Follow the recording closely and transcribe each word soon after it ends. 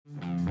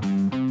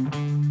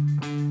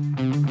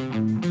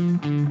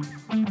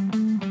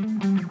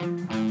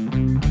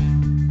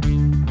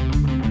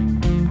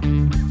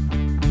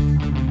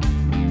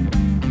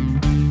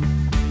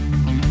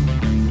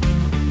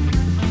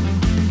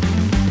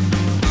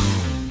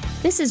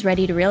This is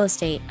Ready to Real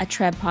Estate, a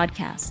TRREB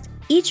podcast.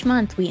 Each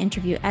month, we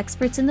interview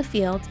experts in the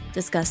field,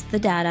 discuss the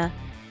data,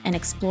 and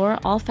explore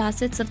all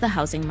facets of the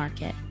housing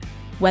market.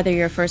 Whether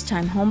you're a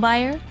first-time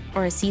homebuyer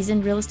or a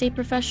seasoned real estate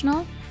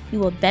professional, you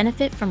will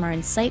benefit from our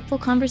insightful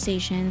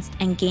conversations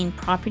and gain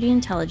property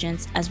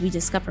intelligence as we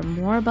discover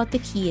more about the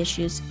key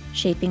issues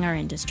shaping our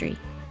industry.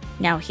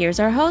 Now here's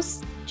our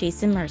host,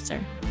 Jason Mercer.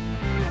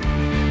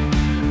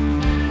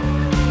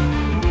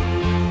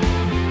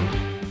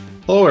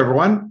 Hello,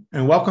 everyone,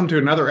 and welcome to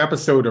another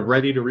episode of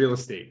Ready to Real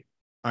Estate.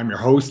 I'm your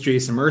host,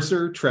 Jason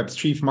Mercer, TRREB's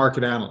Chief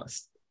Market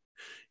Analyst.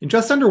 In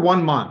just under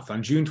 1 month,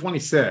 on June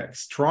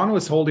 26, Toronto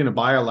is holding a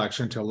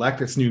by-election to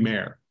elect its new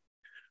mayor.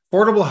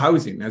 Affordable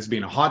housing has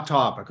been a hot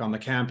topic on the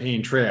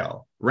campaign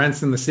trail.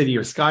 Rents in the city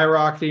are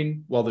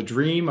skyrocketing, while the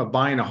dream of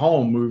buying a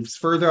home moves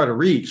further out of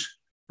reach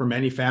for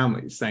many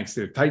families, thanks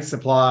to a tight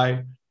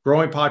supply,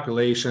 growing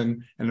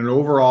population, and an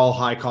overall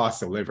high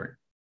cost of living.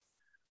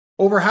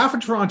 Over half of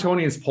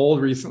Torontonians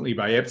polled recently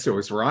by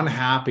Ipsos were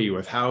unhappy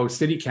with how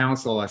City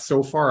Council has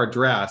so far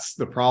addressed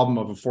the problem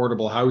of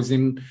affordable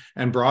housing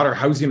and broader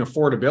housing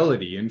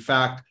affordability. In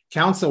fact,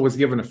 Council was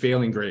given a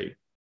failing grade.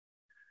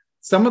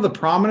 Some of the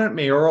prominent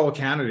mayoral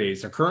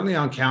candidates are currently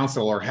on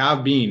Council or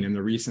have been in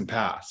the recent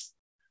past.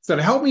 So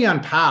to help me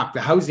unpack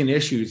the housing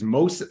issues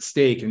most at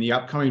stake in the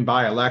upcoming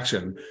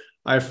by-election,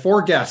 I have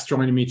 4 guests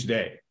joining me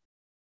today.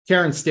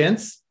 Karen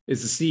Stintz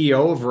is the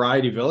CEO of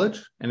Variety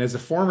Village and is a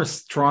former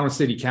Toronto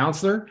City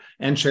Councillor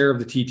and chair of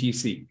the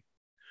TTC.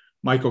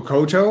 Michael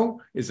Coteau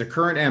is a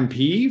current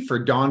MP for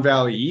Don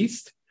Valley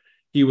East.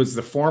 He was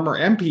the former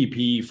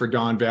MPP for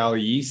Don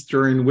Valley East,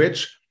 during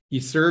which he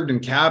served in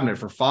cabinet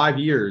for 5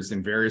 years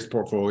in various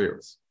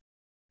portfolios.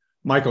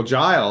 Michael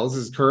Giles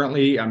is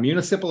currently a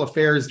municipal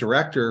affairs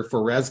director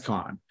for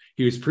ResCon.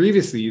 He was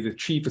previously the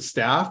chief of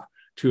staff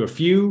to a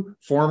few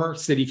former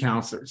city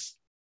councillors.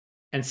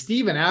 And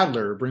Stephen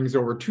Adler brings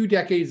over 2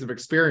 decades of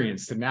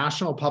experience to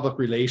national public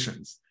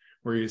relations,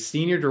 where he is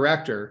Senior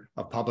Director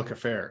of Public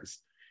Affairs.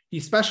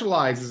 He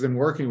specializes in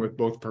working with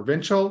both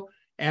provincial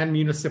and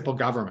municipal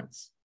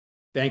governments.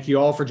 Thank you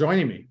all for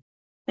joining me.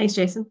 Thanks,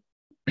 Jason.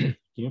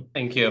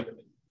 Thank you.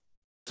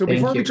 So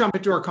before we jump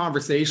into our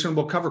conversation,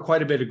 we'll cover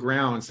quite a bit of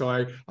ground. So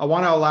I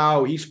want to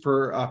allow each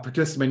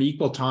participant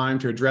equal time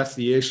to address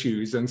the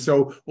issues. And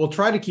so we'll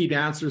try to keep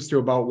answers to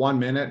about 1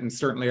 minute, and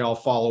certainly I'll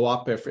follow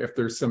up if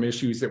there's some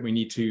issues that we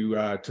need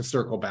to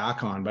circle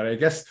back on. But I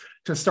guess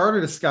to start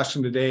a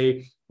discussion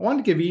today, I want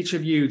to give each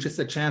of you just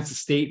a chance to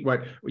state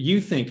what you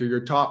think are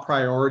your top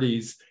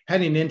priorities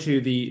heading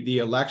into the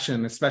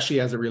election, especially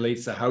as it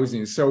relates to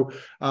housing. So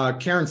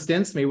Karen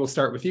Stintz, maybe we'll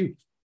start with you.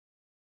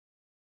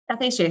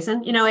 Thanks,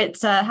 Jason.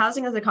 It's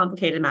housing is a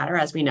complicated matter,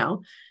 as we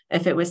know.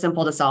 If it was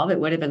simple to solve, it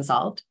would have been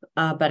solved,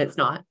 but it's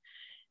not.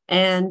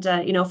 And,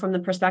 from the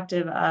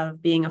perspective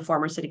of being a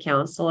former city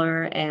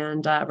councillor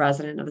and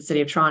resident of the city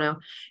of Toronto,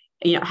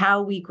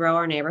 how we grow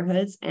our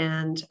neighborhoods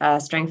and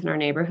strengthen our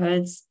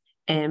neighborhoods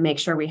and make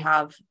sure we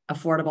have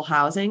affordable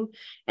housing.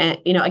 And,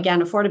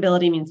 again,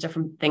 affordability means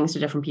different things to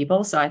different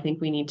people. So I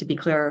think we need to be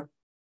clear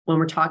when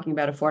we're talking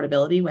about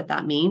affordability, what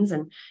that means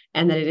and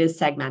that it is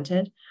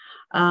segmented.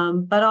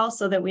 But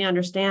also that we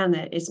understand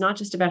that it's not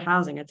just about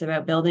housing, it's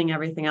about building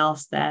everything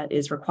else that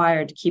is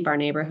required to keep our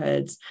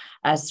neighborhoods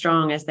as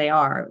strong as they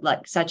are,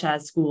 such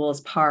as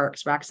schools,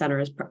 parks, rec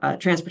centers,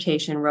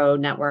 transportation,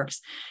 road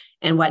networks,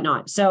 and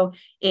whatnot. So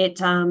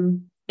it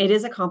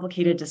is a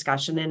complicated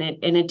discussion,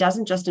 and it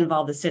doesn't just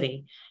involve the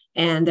city.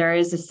 And there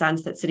is a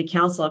sense that city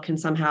council can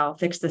somehow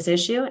fix this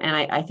issue. And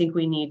I think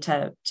we need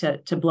to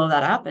blow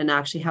that up and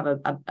actually have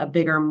a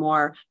bigger,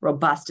 more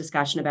robust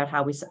discussion about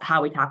how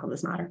we tackle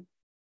this matter.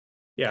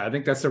 Yeah, I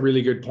think that's a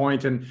really good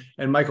point. And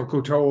Michael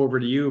Coteau, over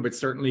to you. But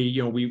certainly,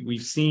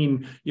 we've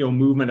seen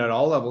movement at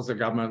all levels of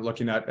government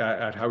looking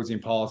at housing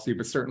policy,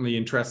 but certainly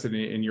interested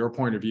in your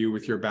point of view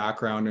with your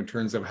background in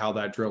terms of how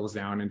that drills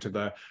down into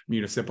the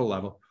municipal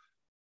level.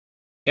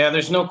 Yeah,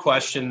 there's no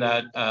question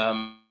that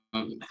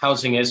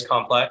housing is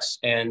complex,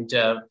 and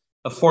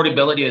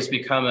affordability has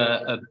become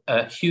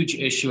a huge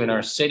issue in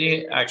our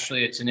city.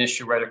 Actually, it's an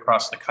issue right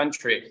across the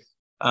country.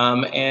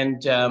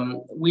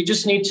 We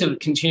just need to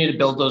continue to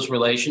build those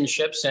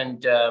relationships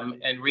and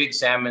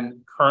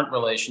re-examine current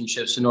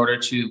relationships in order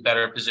to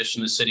better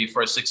position the city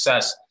for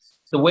success.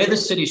 The way the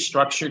city is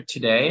structured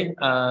today,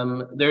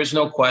 there's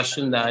no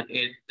question that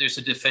there's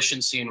a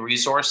deficiency in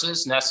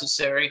resources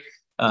necessary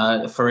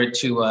for it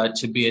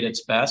to be at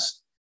its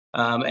best.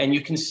 And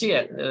you can see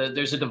it.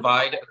 There's a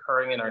divide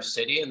occurring in our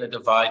city, and the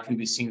divide can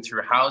be seen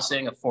through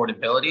housing,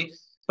 affordability,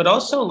 but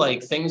also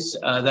things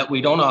that we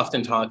don't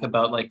often talk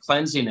about, like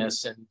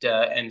cleanliness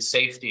and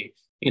safety.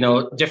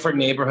 Different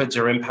neighborhoods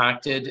are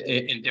impacted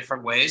in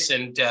different ways.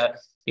 And,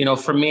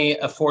 for me,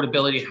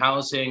 affordability,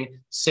 housing,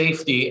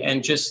 safety,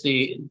 and just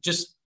the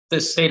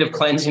state of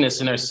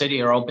cleanliness in our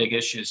city are all big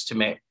issues to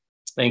me.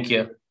 Thank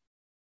you.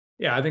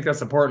 Yeah, I think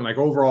that's important. Like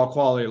overall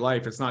quality of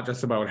life, it's not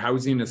just about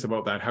housing; it's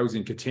about that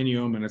housing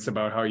continuum, and it's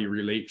about how you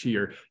relate to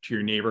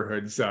your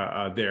neighborhoods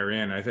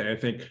therein. I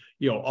think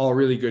all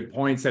really good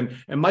points. And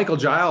Michael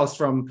Giles,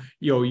 from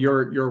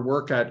your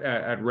work at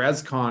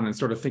ResCon and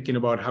sort of thinking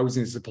about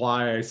housing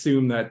supply, I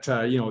assume that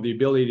the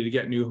ability to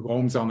get new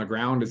homes on the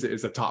ground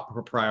is a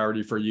top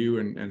priority for you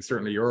and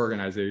certainly your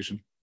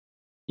organization.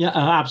 Yeah,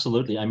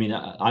 absolutely. I mean,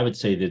 I would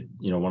say that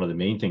one of the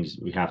main things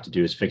we have to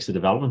do is fix the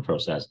development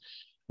process.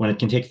 When it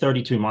can take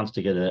 32 months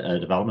to get a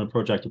development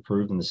project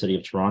approved in the city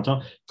of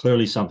Toronto,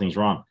 clearly something's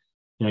wrong.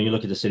 You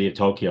look at the city of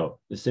Tokyo.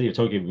 The city of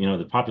Tokyo,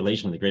 the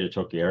population of the greater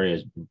Tokyo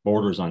area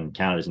borders on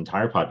Canada's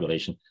entire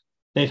population.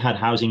 They've had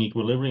housing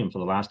equilibrium for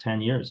the last 10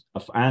 years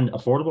and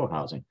affordable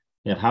housing.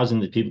 They have housing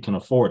that people can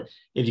afford.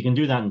 If you can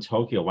do that in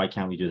Tokyo, why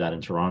can't we do that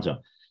in Toronto?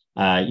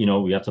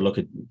 We have to look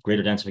at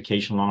greater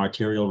densification along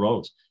arterial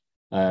roads.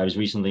 I was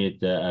recently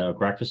at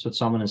breakfast with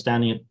someone and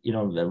standing at,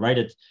 right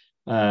at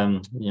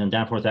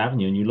Danforth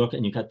Avenue, and you look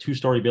and you've got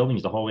 2-story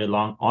buildings the whole way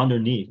along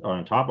underneath, or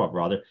on top of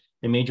rather,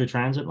 a major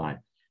transit line.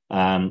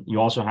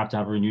 You also have to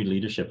have renewed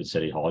leadership at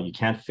City Hall. You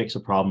can't fix a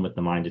problem with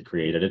the mind that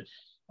created it.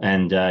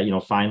 And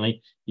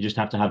finally, you just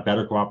have to have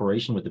better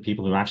cooperation with the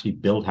people who actually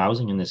build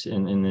housing in this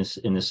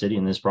city,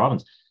 in this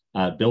province.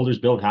 Builders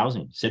build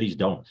housing, cities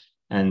don't.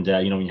 And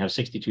when you have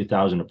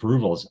 62,000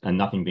 approvals and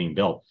nothing being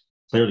built,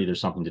 clearly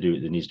there's something to do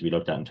that needs to be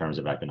looked at in terms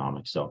of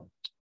economics. So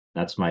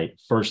that's my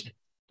first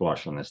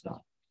blush on this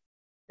stuff.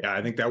 Yeah,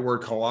 I think that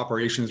word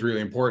cooperation is really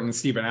important.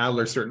 Stephen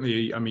Adler,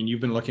 certainly, I mean, you've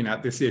been looking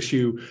at this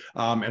issue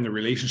and the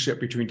relationship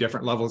between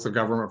different levels of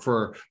government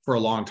for a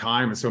long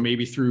time. And so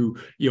maybe through,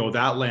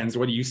 that lens,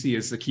 what do you see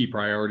as the key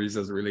priorities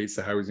as it relates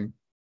to housing?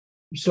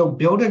 So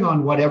building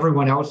on what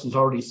everyone else has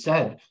already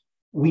said,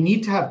 we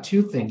need to have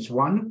two things.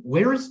 One,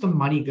 where is the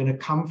money going to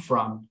come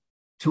from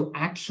to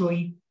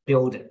actually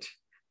build it?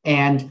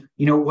 And,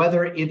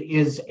 whether it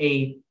is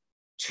a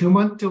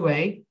 2-month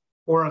delay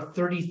or a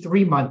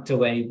 33-month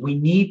delay, we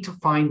need to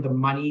find the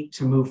money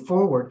to move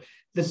forward.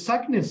 The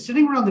second is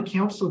sitting around the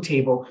council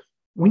table,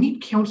 we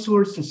need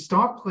councillors to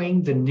stop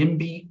playing the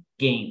NIMBY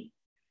game.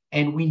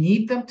 And we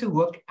need them to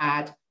look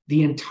at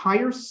the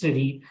entire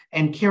city.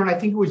 And Karen, I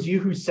think it was you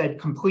who said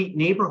complete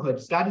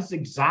neighborhoods. That is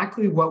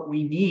exactly what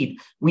we need.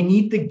 We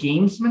need the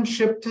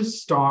gamesmanship to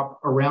stop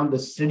around the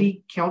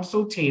city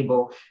council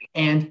table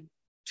and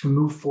to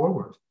move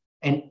forward.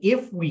 And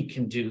if we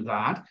can do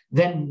that,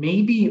 then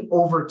maybe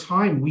over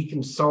time we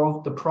can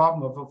solve the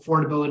problem of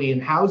affordability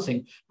in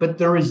housing, but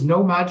there is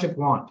no magic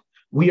wand.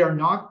 We are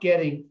not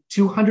getting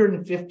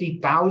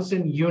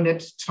 250,000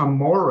 units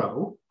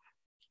tomorrow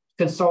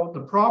to solve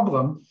the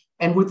problem.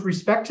 And with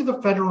respect to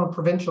the federal and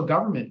provincial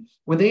government,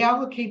 when they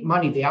allocate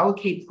money, they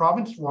allocate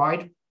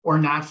province-wide or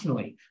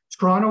nationally.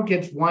 Toronto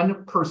gets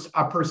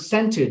a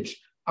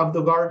percentage of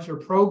the larger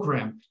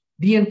program.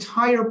 The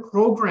entire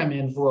program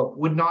envelope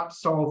would not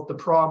solve the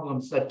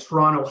problems that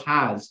Toronto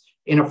has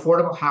in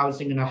affordable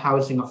housing and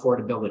housing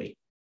affordability.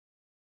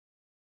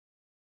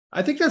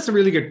 I think that's a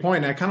really good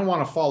point. I kind of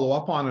want to follow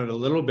up on it a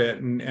little bit,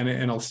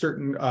 and I'll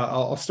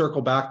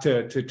circle back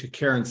to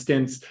Karen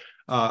Stintz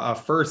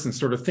first, and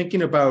sort of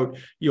thinking about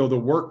the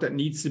work that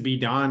needs to be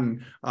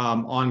done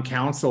on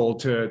council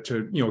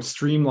to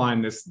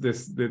streamline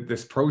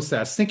this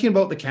process. Thinking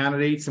about the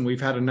candidates, and we've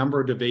had a number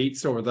of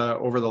debates over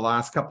the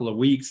last couple of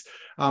weeks.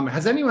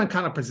 Has anyone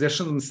kind of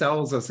positioned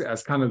themselves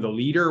as kind of the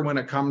leader when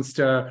it comes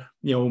to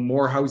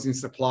more housing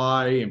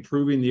supply,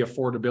 improving the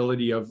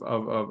affordability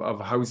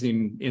of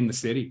housing in the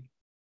city?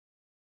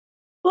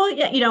 Well,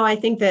 yeah, I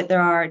think that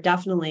there are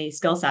definitely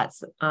skill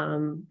sets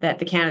that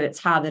the candidates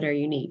have that are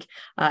unique.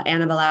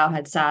 Anna Bilal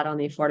had sat on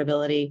the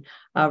Affordability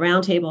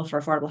Roundtable for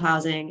affordable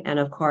housing, and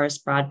of course,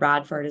 Brad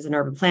Bradford is an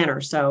urban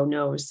planner, so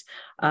knows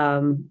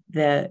has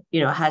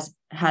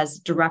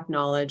direct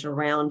knowledge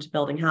around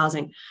building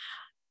housing.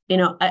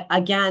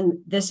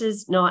 Again, this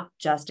is not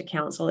just a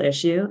council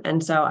issue,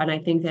 and I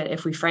think that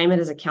if we frame it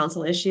as a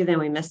council issue, then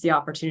we miss the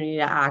opportunity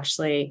to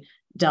actually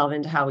delve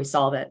into how we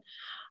solve it.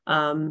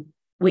 There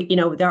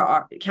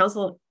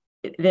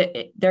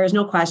is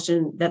no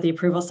question that the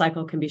approval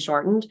cycle can be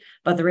shortened,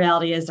 but the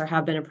reality is there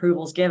have been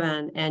approvals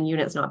given and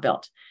units not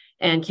built.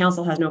 And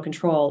council has no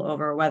control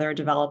over whether a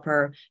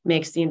developer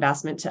makes the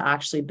investment to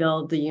actually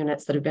build the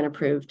units that have been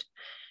approved.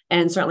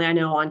 And certainly I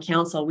know on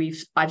council,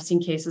 I've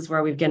seen cases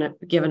where we've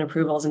given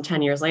approvals and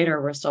 10 years later,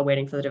 we're still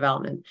waiting for the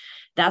development.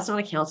 That's not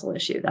a council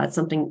issue. That's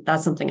something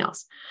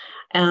else.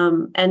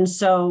 There's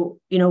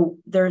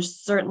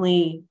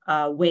certainly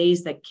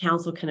ways that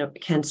council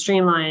can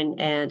streamline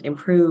and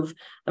improve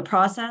the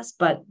process.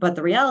 But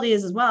the reality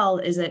is as well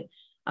is that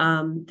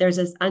there's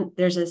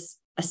this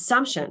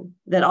assumption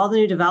that all the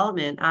new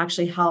development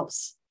actually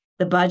helps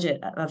the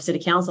budget of city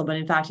council, but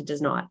in fact, it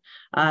does not.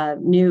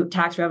 New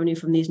tax revenue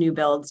from these new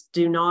builds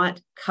do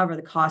not cover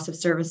the cost of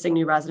servicing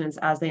new residents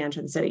as they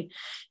enter the city.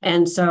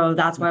 And so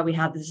that's why we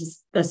have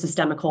the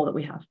systemic hole that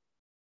we have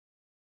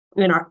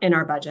in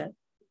our budget.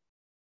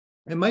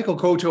 And Michael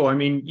Coteau, I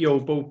mean,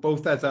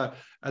 both as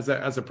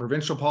a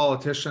provincial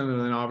politician, and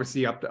then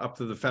obviously up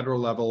to the federal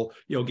level,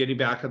 getting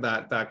back to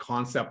that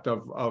concept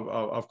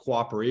of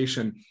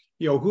cooperation.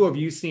 Who have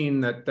you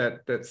seen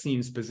that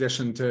seems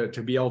positioned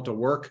to be able to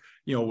work,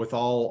 with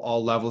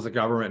all levels of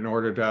government in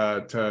order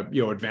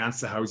to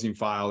advance the housing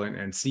file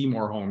and see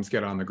more homes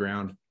get on the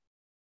ground?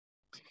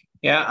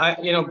 Yeah,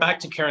 back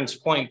to Karen's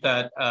point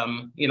that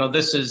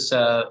this is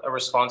a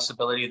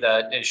responsibility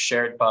that is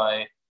shared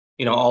by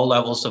all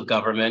levels of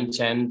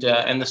government and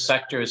the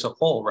sector as a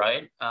whole,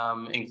 right?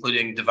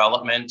 Including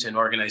development and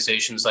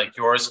organizations like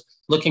yours,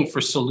 looking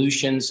for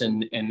solutions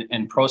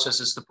and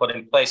processes to put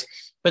in place.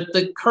 But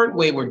the current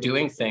way we're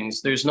doing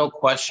things, there's no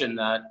question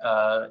that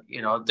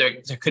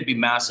there could be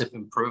massive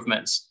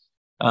improvements.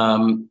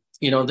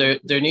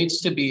 There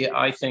needs to be,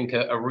 I think,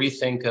 a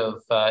rethink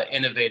of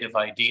innovative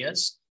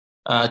ideas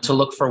to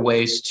look for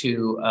ways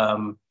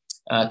to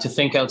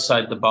think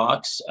outside the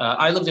box.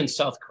 I lived in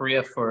South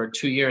Korea for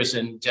 2 years,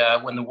 and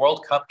when the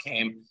World Cup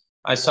came,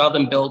 I saw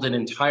them build an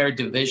entire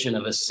division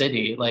of a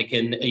city, like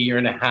in a year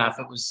and a half.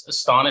 It was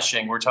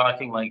astonishing. We're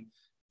talking like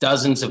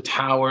dozens of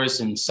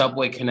towers and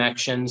subway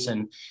connections,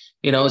 and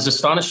it was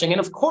astonishing. And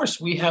of course,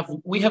 we have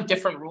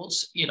different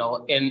rules,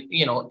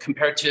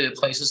 compared to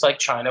places like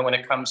China when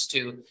it comes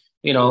to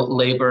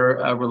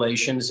labor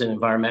relations and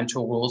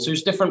environmental rules.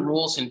 There's different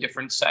rules in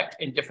different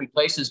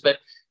places, but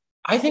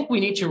I think we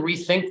need to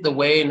rethink the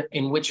way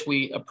in which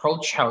we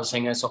approach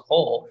housing as a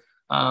whole,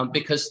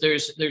 because there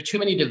are too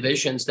many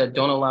divisions that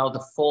don't allow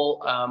the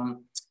full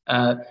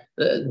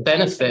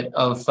benefit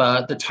of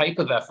the type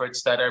of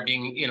efforts that are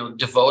being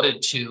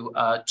devoted to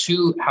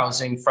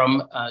housing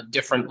from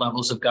different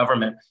levels of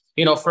government.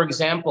 For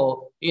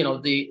example,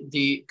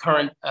 the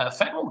current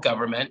federal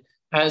government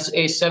has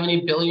a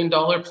 $70 billion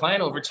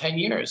plan over 10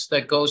 years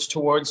that goes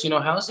towards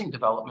housing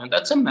development.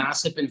 That's a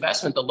massive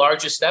investment, the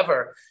largest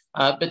ever.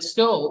 But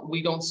still,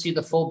 we don't see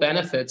the full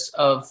benefits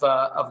of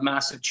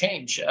massive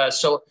change.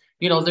 So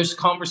there's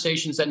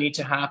conversations that need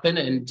to happen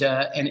and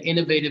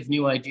innovative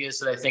new ideas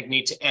that I think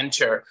need to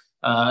enter,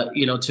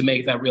 to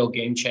make that real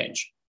game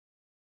change.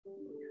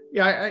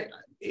 Yeah,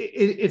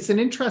 it's an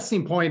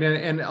interesting point,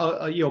 and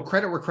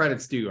credit where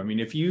credit's due. I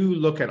mean, if you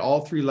look at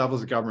all three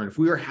levels of government, if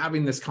we were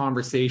having this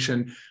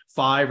conversation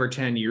 5 or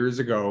 10 years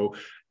ago,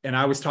 and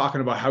I was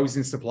talking about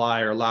housing supply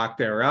or lack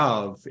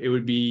thereof, it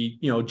would be,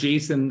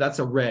 Jason, that's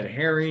a red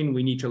herring.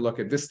 We need to look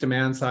at this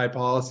demand side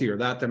policy or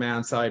that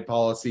demand side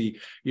policy.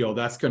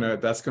 That's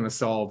gonna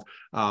solve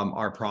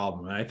our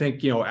problem. And I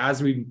think,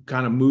 as we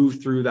kind of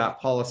move through that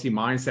policy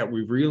mindset,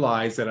 we've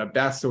realized that at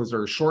best those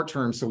are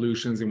short-term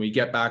solutions, and we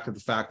get back to the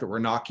fact that we're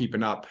not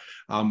keeping up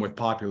with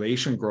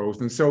population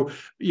growth. And so,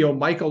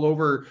 Michael,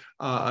 over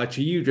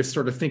to you, just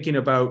sort of thinking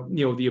about,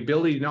 the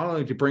ability not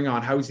only to bring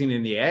on housing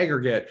in the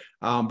aggregate,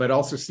 but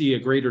also see a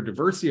greater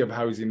diversity of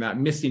housing, that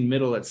missing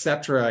middle, et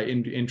cetera,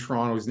 in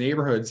Toronto's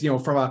neighborhoods.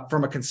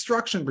 From a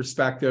construction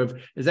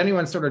perspective, is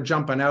anyone sort of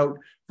jumping out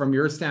from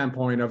your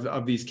standpoint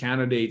of these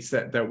candidates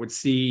that would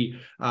see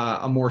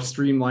a more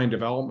streamlined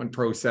development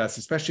process,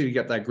 especially to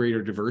get that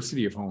greater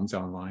diversity of homes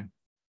online?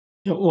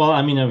 Well,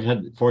 I mean,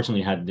 I've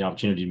fortunately had the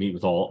opportunity to meet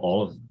with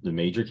all of the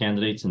major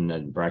candidates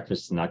and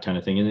breakfasts and that kind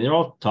of thing, and they're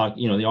all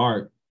they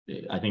are,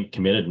 I think,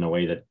 committed in a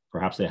way that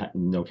perhaps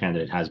no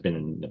candidate has been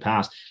in the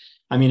past.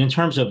 I mean, in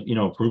terms of,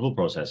 approval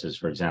processes,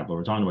 for example,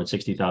 we're talking about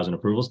 60,000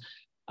 approvals.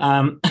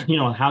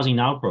 Housing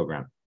Now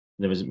program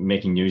that was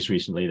making news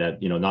recently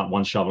that, not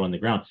one shovel in the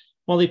ground.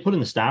 Well, they put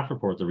in the staff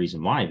report the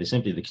reason why.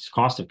 The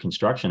cost of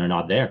construction are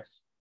not there.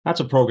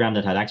 That's a program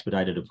that had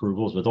expedited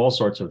approvals with all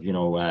sorts of,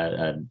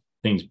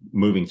 things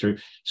moving through.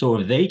 So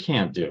if they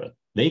can't do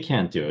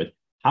it,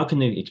 how can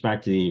they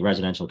expect the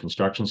residential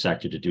construction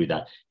sector to do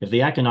that? If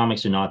the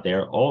economics are not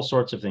there, all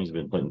sorts of things have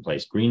been put in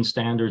place, green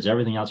standards,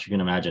 everything else you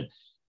can imagine,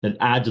 that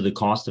add to the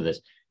cost of this.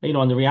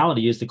 And the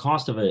reality is the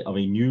cost of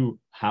a new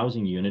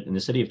housing unit in the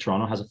city of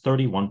Toronto has a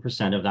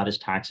 31% of that is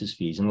taxes,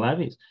 fees, and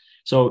levies.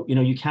 So,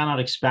 you cannot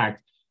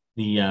expect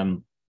for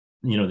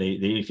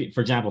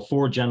example,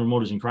 Ford, General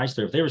Motors, and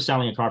Chrysler, if they were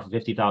selling a car for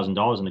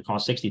 $50,000 and it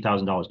cost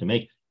 $60,000 to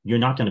make, you're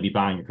not going to be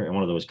buying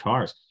one of those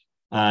cars.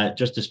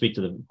 Just to speak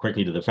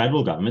quickly to the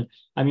federal government,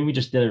 I mean, we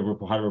just did a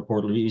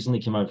report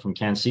recently came out from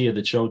CanSIA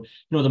that showed,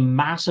 the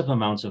massive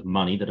amounts of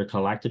money that are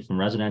collected from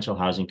residential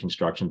housing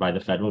construction by the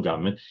federal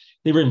government.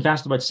 They were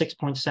invested about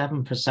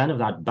 6.7% of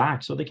that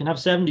back, so they can have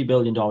 $70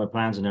 billion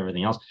plans and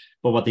everything else.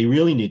 But what they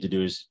really need to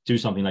do is do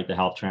something like the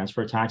health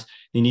transfer tax.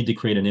 They need to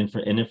create an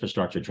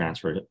infrastructure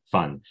transfer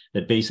fund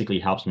that basically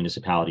helps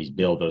municipalities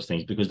build those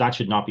things, because that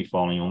should not be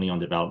falling only on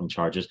development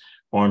charges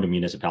or on the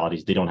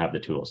municipalities. They don't have the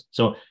tools.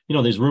 So,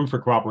 there's room for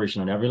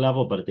cooperation on every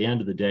level, but at the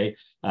end of the day,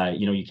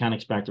 you can't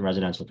expect the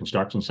residential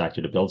construction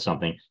sector to build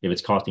something if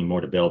it's costing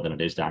more to build than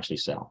it is to actually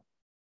sell.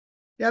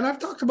 Yeah, and I've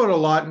talked about a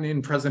lot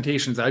in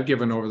presentations I've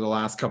given over the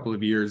last couple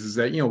of years is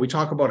that, we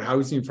talk about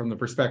housing from the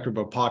perspective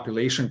of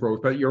population growth,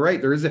 but you're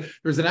right, there's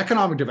an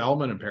economic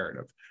development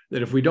imperative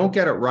that if we don't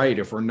get it right,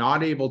 if we're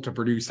not able to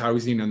produce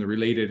housing and the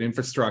related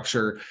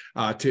infrastructure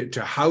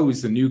to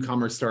house the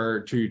newcomers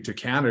to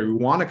Canada who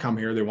want to come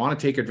here, they want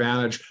to take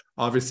advantage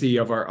obviously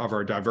of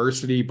our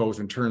diversity, both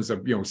in terms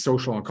of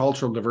social and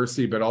cultural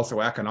diversity, but also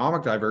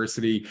economic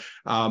diversity.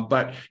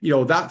 But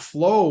that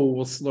flow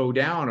will slow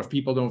down if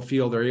people don't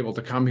feel they're able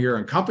to come here,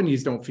 and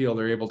companies don't feel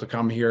they're able to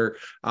come here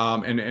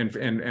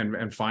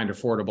and find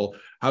affordable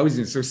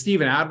housing. So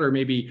Stephen Adler,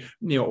 maybe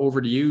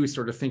over to you,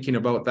 sort of thinking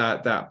about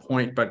that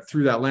point, but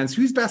through that lens,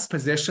 who's best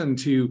positioned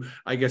to,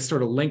 I guess,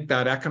 sort of link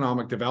that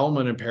economic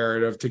development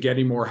imperative to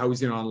getting more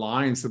housing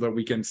online, so that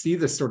we can see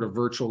this sort of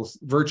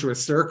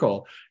virtuous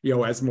circle,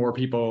 as more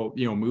people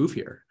move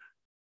here?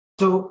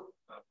 So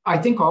I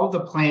think all the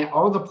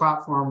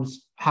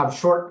platforms have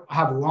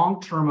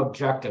long-term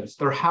objectives.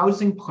 Their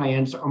housing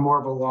plans are more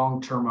of a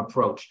long-term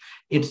approach.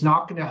 It's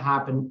not going to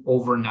happen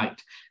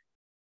overnight.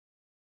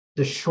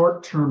 The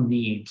short-term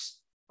needs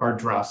are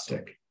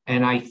drastic.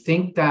 And I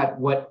think that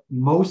what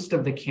most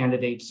of the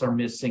candidates are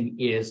missing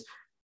is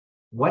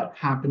what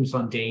happens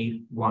on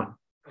day one.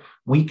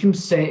 We can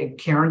say,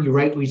 Karen, you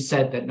rightly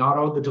said that not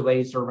all the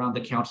delays are around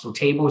the council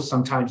table.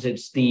 Sometimes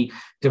it's the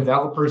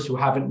developers who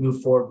haven't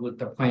moved forward with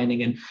the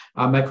planning. And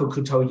Michael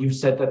Coteau, you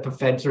said that the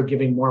feds are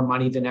giving more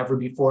money than ever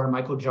before. And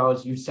Michael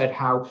Giles, you said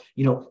how,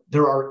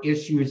 there are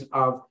issues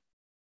of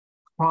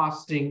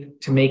costing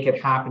to make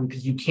it happen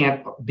because you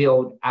can't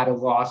build at a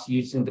loss,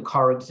 using the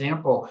car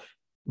example.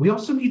 We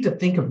also need to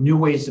think of new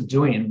ways of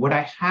doing it. What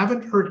I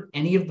haven't heard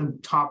any of the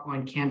top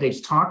line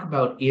candidates talk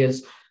about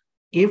is,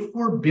 if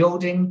we're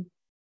building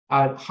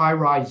a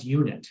high-rise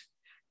unit,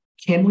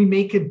 can we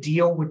make a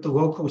deal with the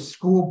local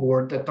school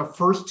board that the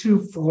first 2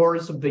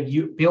 floors of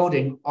the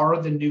building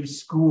are the new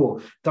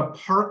school? The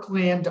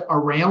parkland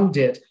around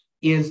it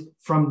is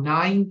from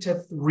 9 to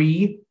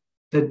 3,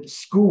 the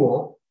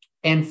school,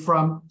 and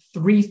from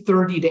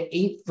 3:30 to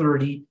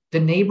 8:30, the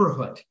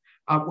neighborhood.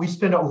 We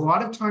spend a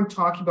lot of time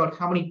talking about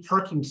how many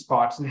parking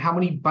spots and how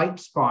many bike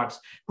spots,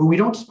 but we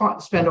don't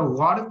spend a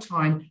lot of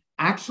time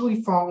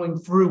actually following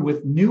through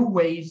with new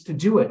ways to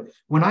do it.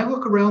 When I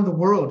look around the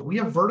world, we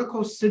have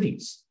vertical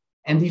cities,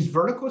 and these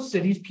vertical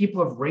cities,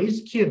 people have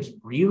raised kids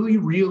really,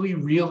 really,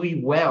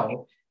 really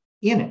well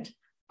in it.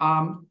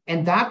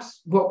 And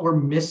that's what we're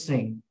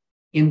missing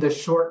in the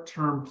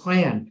short-term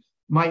plan.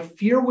 My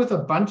fear with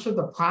a bunch of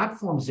the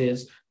platforms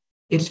is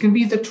it's going to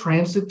be the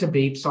transit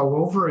debates all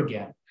over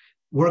again.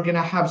 We're going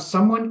to have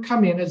someone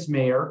come in as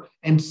mayor,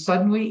 and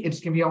suddenly it's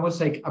going to be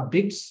almost like a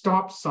big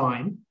stop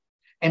sign,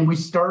 and we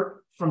start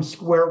from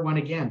square one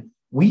again.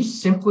 We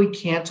simply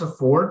can't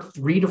afford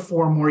 3 to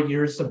 4 more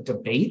years of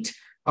debate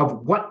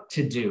of what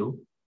to do.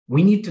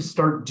 We need to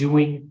start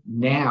doing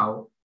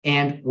now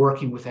and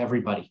working with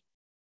everybody.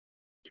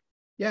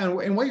 Yeah,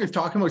 and what you're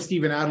talking about,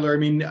 Stephen Adler, I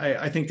mean,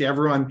 I think to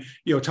everyone,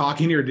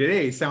 talking here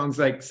today sounds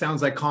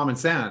like common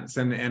sense,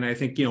 and I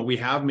think we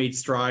have made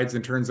strides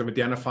in terms of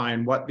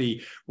identifying what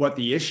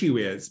the issue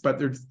is, but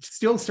there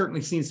still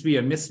certainly seems to be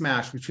a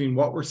mismatch between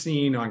what we're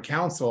seeing on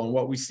council and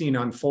what we've seen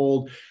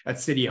unfold at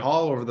City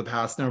Hall over the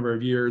past number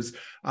of years,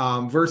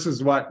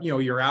 versus what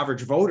your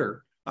average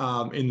voter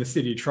in the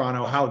city of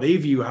Toronto, how they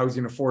view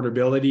housing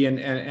affordability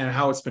and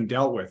how it's been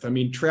dealt with. I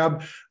mean,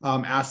 TRREB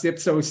asked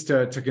Ipsos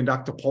to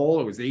conduct a poll.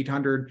 It was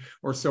 800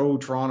 or so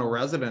Toronto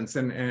residents.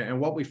 And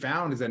what we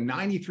found is that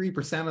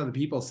 93% of the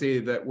people say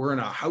that we're in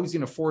a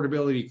housing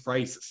affordability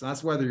crisis. And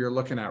that's whether you're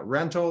looking at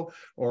rental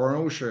or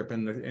ownership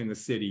in the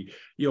city.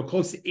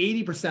 Close to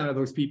 80% of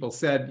those people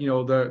said,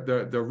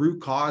 the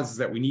root cause is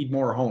that we need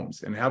more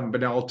homes and haven't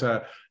been able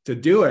to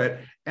do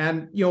it.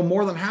 And,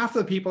 more than half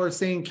of the people are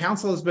saying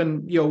council has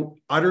been,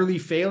 utterly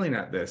failing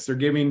at this. They're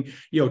giving,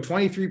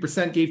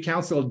 23% gave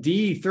council a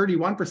D,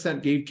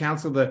 31% gave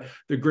council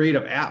the grade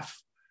of F.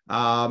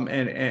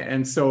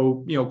 And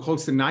so,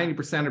 close to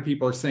 90% of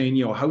people are saying,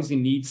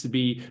 housing needs to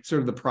be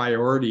sort of the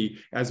priority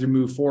as we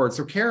move forward.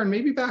 So Karen,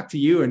 maybe back to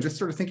you and just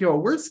sort of thinking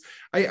about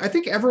I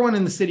think everyone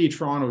in the city of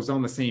Toronto is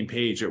on the same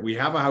page that we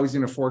have a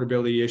housing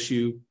affordability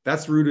issue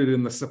that's rooted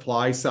in the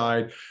supply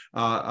side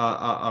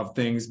of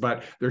things,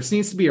 but there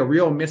seems to be a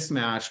real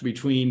mismatch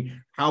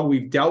between how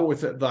we've dealt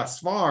with it thus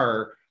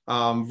far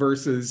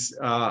versus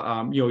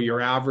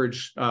your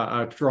average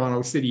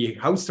Toronto city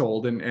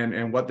household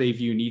and what they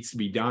view needs to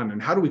be done.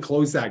 And how do we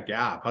close that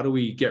gap? How do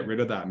we get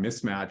rid of that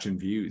mismatch in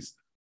views?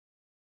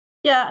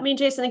 Yeah, I mean,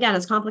 Jason, again,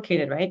 it's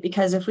complicated, right?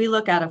 Because if we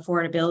look at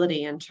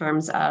affordability in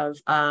terms of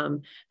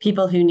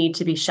people who need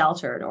to be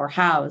sheltered or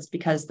housed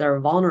because they're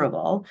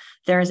vulnerable,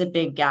 there is a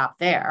big gap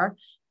there.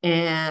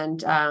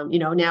 And,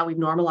 now we've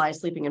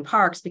normalized sleeping in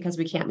parks because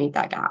we can't meet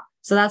that gap.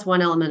 So that's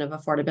one element of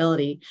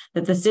affordability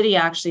that the city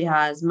actually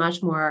has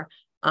much more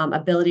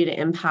ability to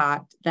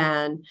impact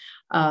than,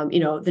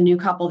 the new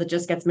couple that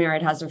just gets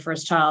married, has their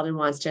first child and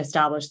wants to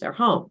establish their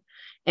home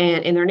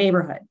and in their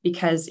neighborhood.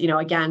 Because,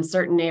 again,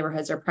 certain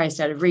neighborhoods are priced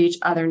out of reach.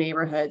 Other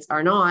neighborhoods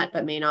are not,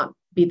 but may not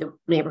be the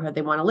neighborhood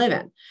they want to live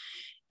in.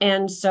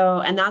 And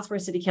that's where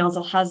city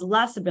council has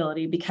less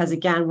ability, because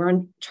again, we're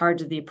in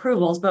charge of the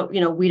approvals, but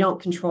we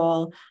don't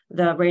control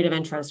the rate of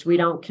interest. We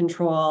don't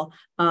control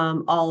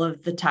all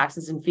of the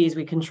taxes and fees.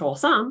 We control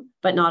some,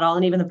 but not all.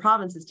 And even the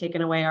province has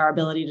taken away our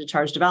ability to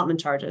charge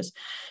development charges.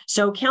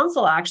 So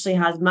council actually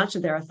has much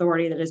of their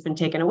authority that has been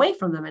taken away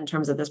from them in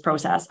terms of this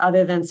process,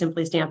 other than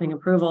simply stamping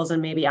approvals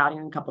and maybe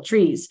adding a couple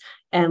trees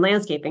and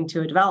landscaping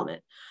to a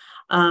development.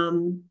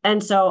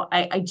 And so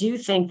I do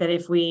think that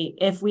if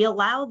we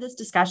allow this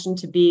discussion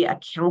to be a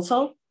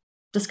council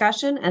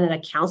discussion and a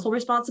council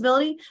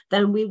responsibility,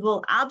 then we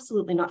will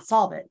absolutely not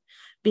solve it,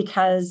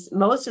 because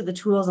most of the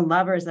tools and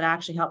levers that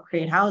actually help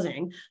create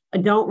housing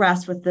don't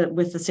rest with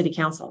the city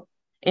council.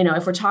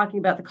 If we're talking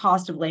about the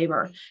cost of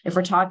labor, if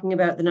we're talking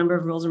about the number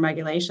of rules and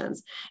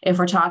regulations, if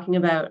we're talking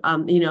about,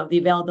 the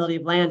availability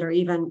of land, or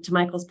even to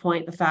Michael's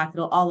point, the fact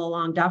that all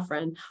along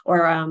Dufferin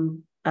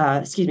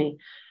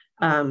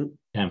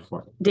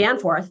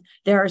Danforth,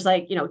 there's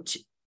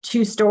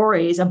two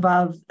stories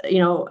above,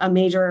 a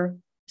major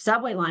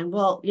subway line.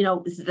 Well,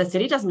 the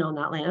city doesn't own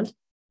that land.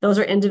 Those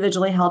are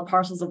individually held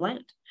parcels of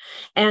land.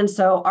 And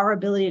so our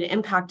ability to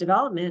impact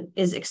development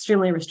is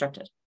extremely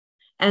restricted.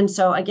 And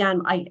so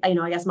again, I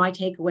guess my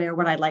takeaway, or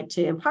what I'd like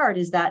to impart,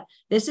 is that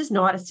this is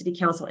not a city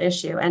council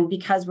issue. And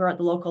because we're at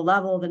the local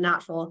level, the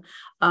natural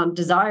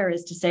desire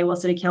is to say, well,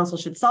 city council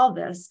should solve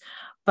this,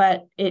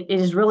 but it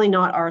is really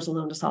not ours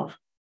alone to solve.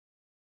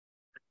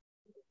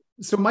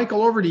 So,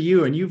 Michael, over to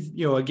you. And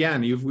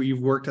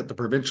you've worked at the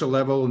provincial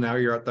level. Now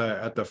you're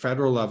at the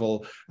federal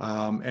level.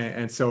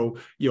 And so,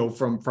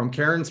 from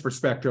Karen's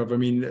perspective, I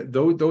mean,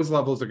 those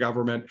levels of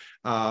government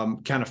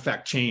can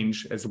affect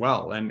change as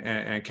well,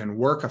 and can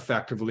work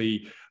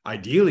effectively,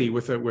 ideally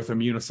with a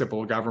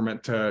municipal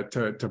government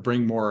to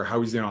bring more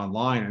housing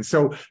online. And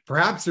so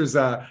perhaps there's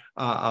a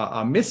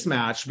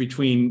mismatch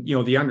between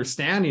the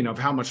understanding of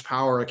how much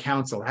power a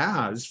council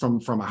has from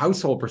a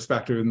household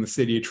perspective in the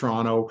city of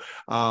Toronto,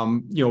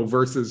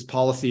 versus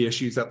policy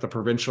issues at the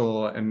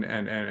provincial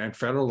and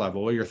federal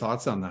level. What are your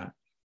thoughts on that?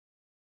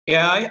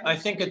 Yeah, I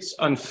think it's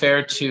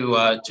unfair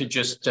to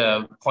just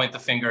point the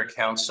finger at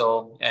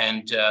council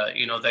and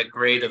that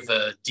grade of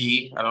a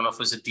D. I don't know if it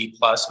was a D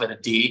plus, but a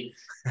D.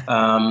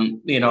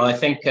 I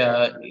think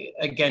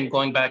again,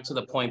 going back to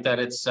the point that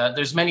it's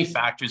there's many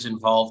factors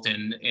involved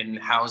in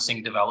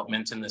housing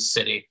development in the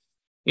city.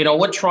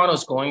 What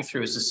Toronto's going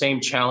through is the same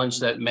challenge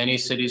that many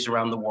cities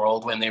around the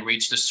world, when they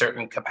reach a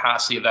certain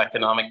capacity of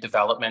economic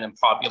development and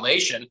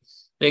population,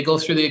 they go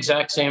through the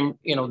exact same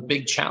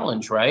big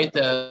challenge, right?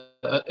 The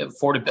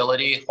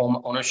affordability,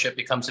 home ownership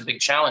becomes a big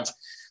challenge.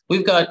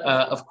 We've got,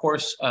 of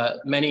course,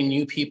 many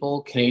new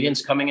people,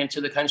 Canadians coming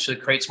into the country,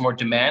 that creates more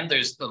demand.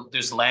 There's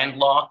land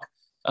lock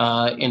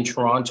in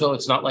Toronto.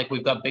 It's not like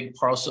we've got big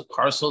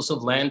parcels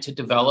of land to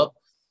develop.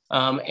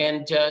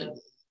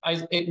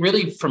 It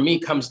really, for me,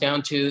 comes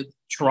down to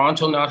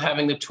Toronto not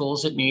having the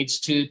tools it needs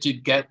to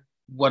get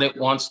what it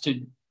wants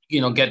to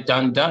get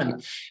done.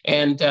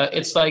 And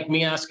it's like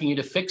me asking you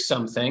to fix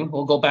something.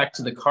 We'll go back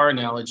to the car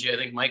analogy. I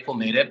think Michael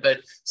made it, but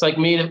it's like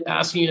me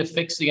asking you to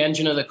fix the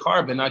engine of the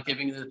car, but not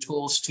giving you the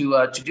tools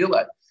to do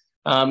it.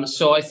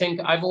 So I think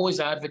I've always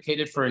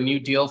advocated for a new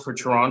deal for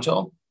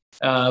Toronto.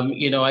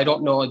 I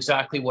don't know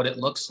exactly what it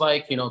looks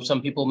like.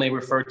 Some people may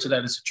refer to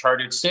that as a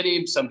chartered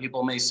city. Some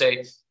people may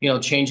say,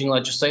 changing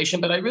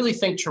legislation. But I really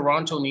think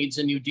Toronto needs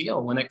a new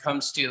deal when it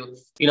comes to,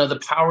 the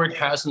power it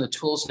has and the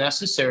tools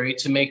necessary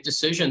to make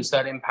decisions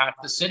that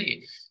impact the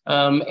city.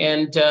 We're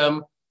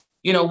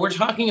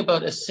talking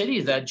about a city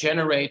that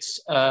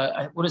generates,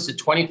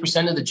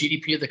 20% of the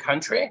GDP of the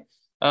country.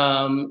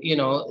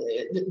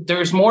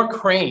 There's more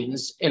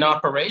cranes in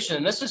operation.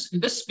 And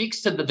this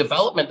speaks to the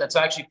development that's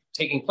actually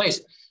taking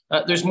place.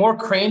 There's more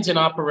cranes in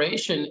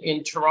operation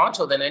in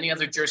Toronto than any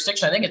other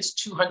jurisdiction. I think it's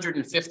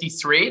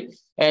 253,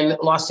 and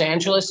Los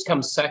Angeles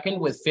comes second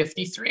with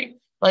 53.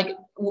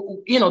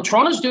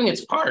 Toronto's doing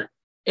its part.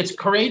 It's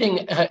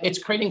creating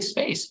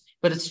space,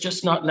 but it's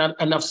just not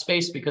enough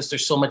space because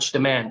there's so much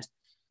demand.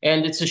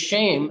 And it's a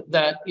shame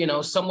that,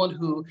 someone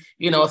who,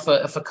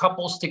 if a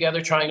couple's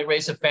together trying to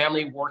raise a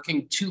family,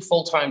 working 2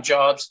 full-time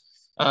jobs,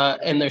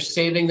 and they're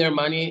saving their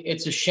money,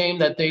 it's a shame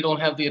that they don't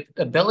have the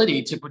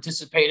ability to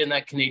participate in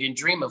that Canadian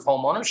dream of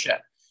home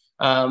ownership.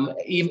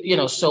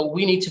 So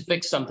we need to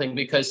fix something,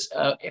 because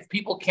if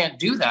people can't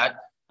do that,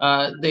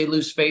 they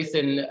lose faith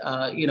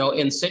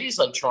in cities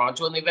like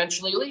Toronto, and they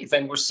eventually leave.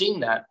 And we're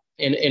seeing that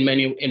in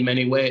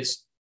many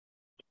ways.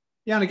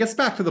 Yeah, and it gets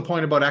back to the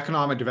point about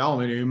economic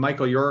development. I mean,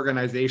 Michael, your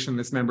organization,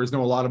 its members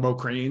know a lot about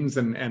cranes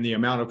and the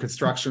amount of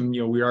construction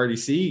we already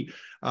see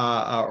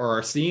or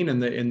are seeing in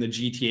the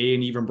GTA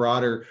and even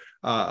broader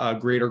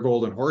Greater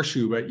Golden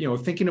Horseshoe. But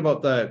thinking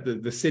about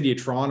the city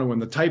of Toronto and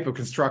the type of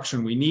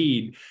construction we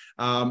need,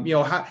 how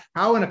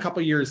in a couple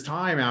of years'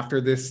 time after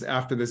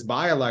this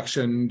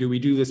by-election do we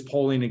do this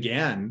polling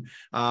again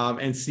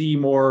and see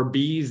more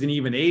B's and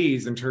even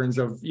A's in terms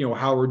of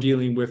how we're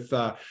dealing with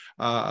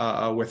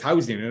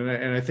housing?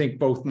 And I think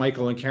both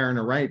Michael and Karen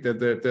are right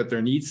that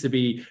there needs to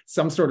be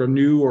some sort of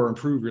new or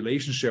improved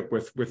relationship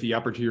with the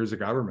upper tiers of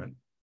government.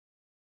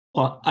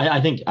 Well, I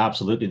think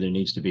absolutely there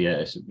needs to be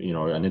an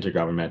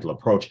intergovernmental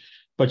approach,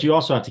 but you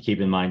also have to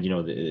keep in mind,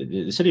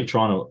 the city of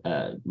Toronto,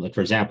 like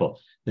for example,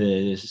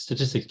 the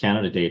Statistics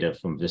Canada data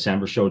from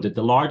December showed that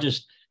the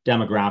largest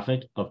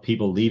demographic of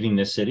people leaving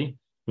this city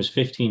was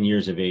 15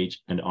 years of age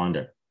and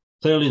under.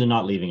 Clearly, they're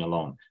not leaving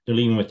alone. They're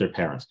leaving with their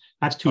parents.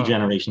 That's two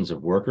generations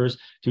of workers,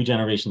 2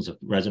 generations of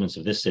residents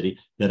of this city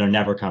that are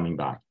never coming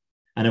back.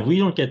 And if we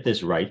don't get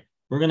this right,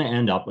 we're going to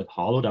end up with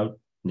hollowed out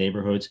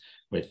neighborhoods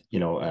with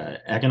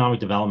economic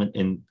development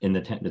in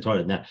the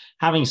toilet. Now,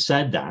 having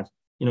said that,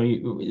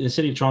 the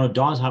city of Toronto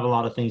does have a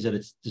lot of things at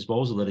its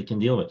disposal that it can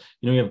deal with.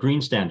 You have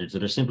green standards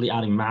that are simply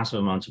adding massive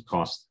amounts of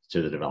costs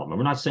to the development.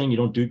 We're not saying you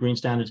don't do green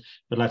standards,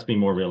 but let's be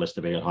more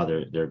realistic about how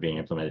they're being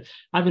implemented.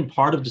 I've been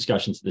part of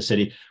discussions in the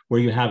city where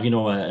you have,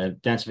 a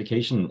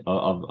densification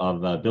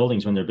of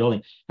buildings when they're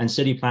building, and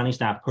city planning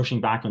staff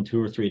pushing back on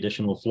 2 or 3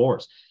 additional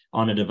floors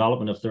on a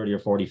development of 30 or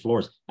 40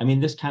 floors. I mean,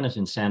 this kind of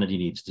insanity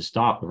needs to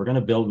stop. If we're going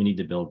to build, we need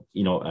to build,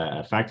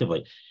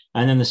 effectively.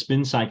 And then the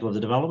spin cycle of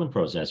the development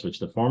process, which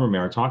the former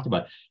mayor talked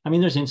about. I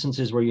mean, there's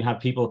instances where you have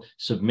people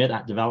submit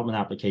development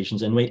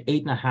applications and wait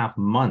 8.5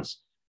 months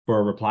for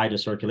a reply to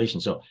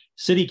circulation. So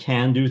city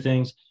can do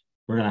things.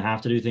 We're going to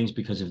have to do things,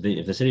 because if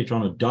the city of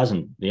Toronto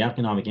doesn't, the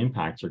economic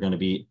impacts are going to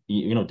be,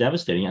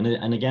 devastating.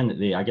 And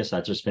again, I guess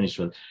I just finished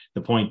with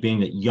the point being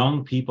that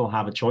young people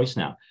have a choice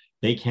now.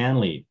 They can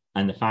leave.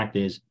 And the fact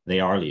is,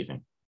 they are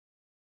leaving.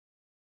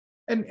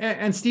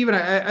 And Stephen,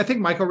 I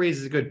think Michael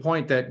raises a good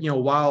point that,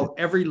 while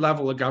every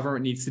level of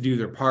government needs to do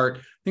their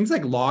part, things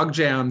like log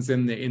jams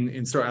at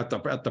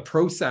the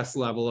process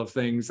level of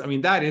things, I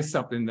mean, that is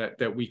something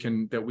that we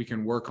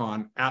can work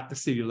on at the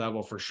city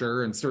level for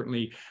sure. And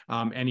certainly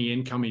any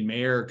incoming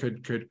mayor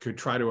could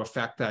try to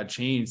affect that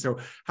change. So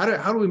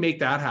how do we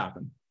make that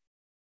happen?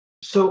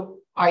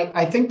 So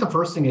I think the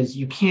first thing is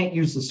you can't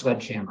use the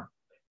sledgehammer.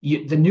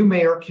 The new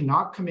mayor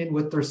cannot come in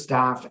with their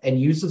staff and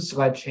use a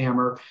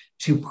sledgehammer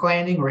to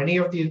planning or any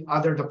of the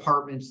other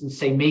departments and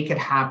say, make it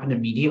happen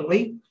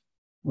immediately.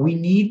 We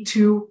need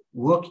to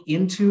look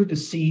into to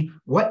see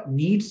what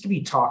needs to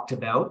be talked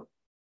about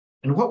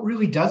and what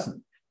really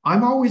doesn't.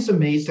 I'm always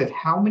amazed at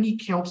how many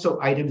council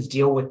items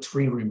deal with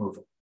tree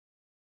removal.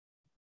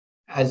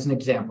 As an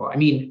example, I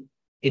mean,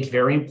 it's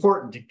very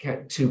important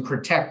to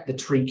protect the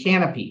tree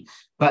canopy,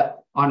 but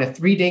on a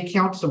 3-day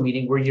council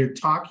meeting where you're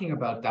talking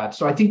about that.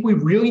 So I think we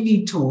really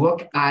need to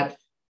look at,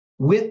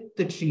 with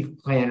the chief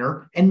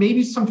planner and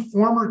maybe some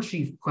former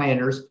chief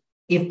planners,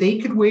 if they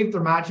could wave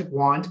their magic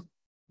wand,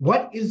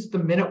 what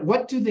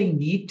do they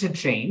need to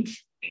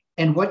change?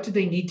 And what do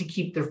they need to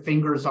keep their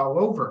fingers all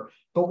over?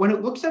 But when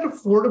it looks at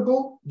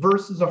affordable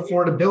versus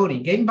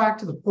affordability, getting back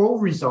to the poll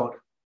result,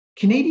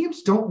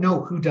 Canadians don't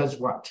know who does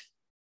what.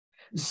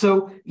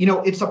 So,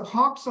 it's a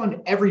pox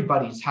on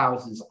everybody's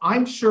houses.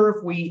 I'm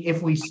sure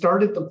if we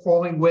started the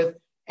polling with,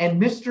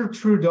 and Mr.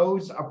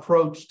 Trudeau's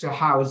approach to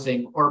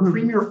housing or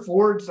Premier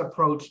Ford's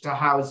approach to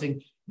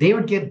housing, they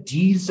would get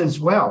D's as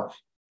well,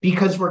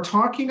 because we're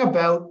talking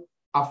about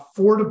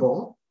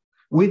affordable,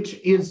 which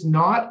is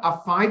not a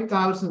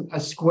 5,000 a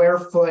square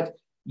foot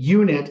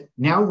unit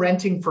now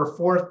renting for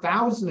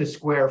 4,000 a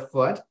square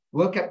foot.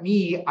 Look at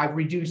me, I've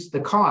reduced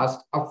the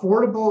cost.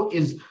 Affordable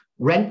is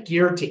rent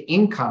geared to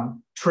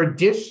income.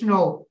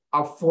 Traditional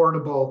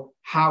affordable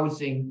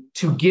housing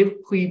to give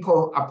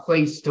people a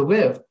place to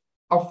live.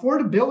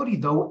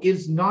 Affordability, though,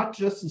 is not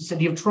just the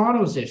City of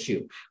Toronto's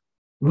issue.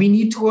 We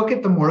need to look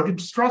at the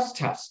mortgage stress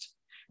test.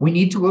 We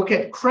need to look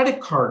at credit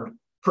card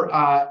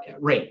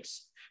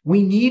rates.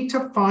 We need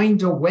to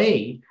find a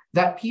way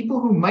that people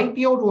who might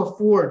be able to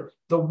afford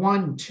the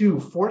 $1,000,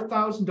 $2,000,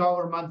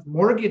 $4,000 a month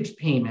mortgage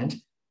payment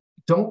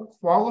don't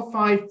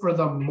qualify for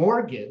the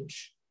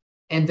mortgage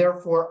and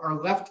therefore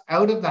are left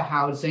out of the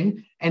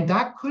housing. And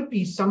that could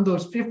be some of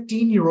those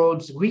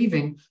 15-year-olds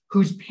leaving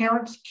whose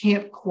parents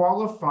can't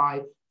qualify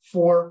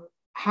for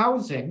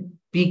housing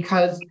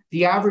because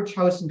the average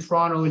house in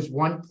Toronto is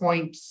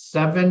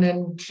 1.7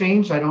 and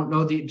change. I don't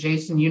know,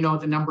 Jason, you know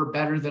the number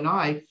better than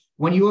I.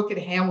 When you look at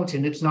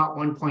Hamilton, it's not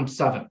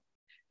 1.7.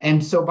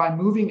 And so by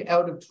moving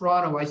out of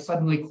Toronto, I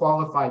suddenly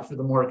qualified for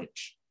the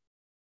mortgage.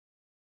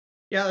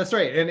 Yeah, that's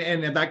right.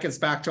 And that gets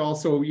back to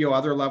also,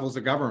 other levels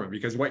of government,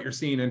 because what you're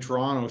seeing in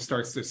Toronto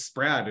starts to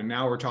spread. And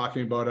now we're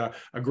talking about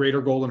a greater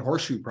golden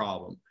horseshoe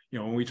problem.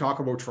 When we talk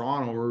about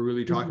Toronto, we're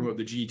really talking about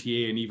the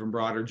GTA and even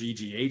broader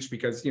GGH,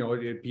 because,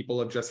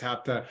 people have just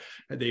had to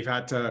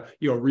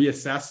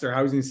reassess their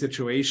housing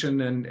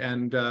situation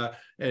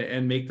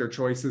and make their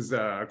choices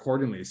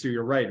accordingly. So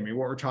you're right. I mean,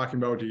 what we're talking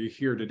about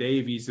here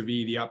today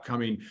vis-a-vis the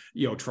upcoming,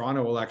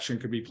 Toronto election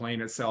could be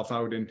playing itself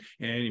out in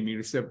any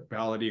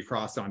municipality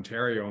across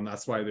Ontario. And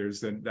that's why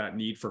there's that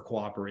need for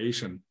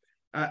cooperation.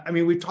 I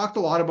mean, we've talked a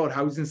lot about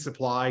housing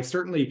supply.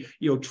 Certainly,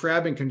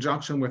 TRREB in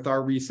conjunction with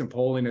our recent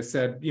polling has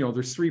said,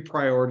 there's 3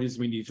 priorities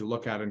we need to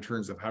look at in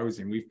terms of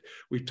housing.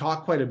 We've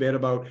talked quite a bit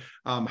about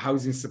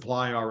housing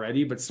supply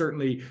already, but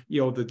certainly,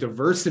 the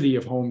diversity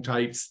of home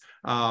types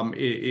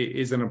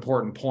is an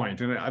important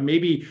point. And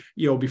maybe,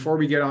 before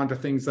we get on to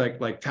things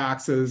like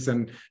taxes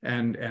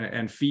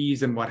and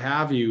fees and what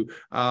have you,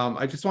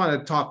 I just want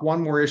to talk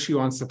one more issue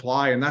on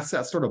supply, and that's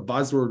that sort of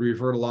buzzword we've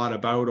heard a lot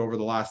about over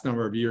the last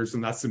number of years,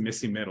 and that's the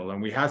missing middle.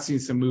 And we have seen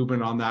some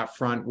movement on that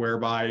front,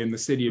 whereby in the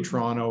city of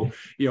Toronto,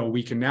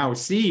 we can now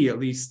see, at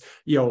least,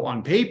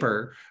 on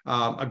paper,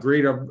 a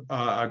greater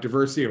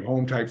diversity of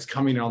home types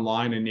coming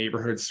online in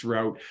neighborhoods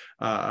throughout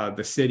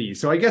the city.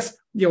 So I guess,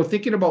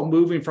 thinking about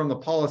moving from the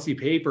policy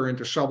paper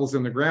into shovels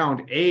in the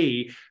ground,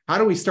 how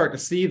do we start to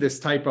see this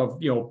type of,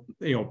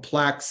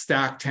 plex,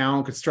 stacked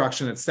town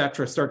construction, et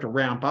cetera, start to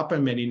ramp up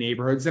in many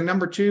neighborhoods? And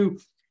number 2,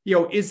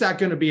 is that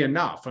going to be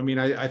enough? I mean,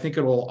 I think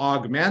it will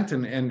augment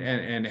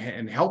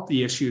and help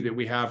the issue that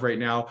we have right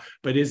now,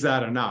 but is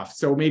that enough?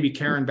 So maybe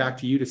Karen, back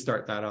to you to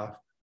start that off.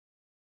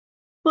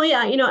 Well,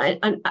 yeah,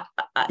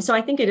 so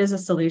I think it is a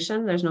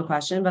solution, there's no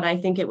question, but I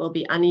think it will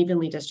be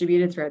unevenly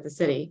distributed throughout the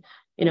city,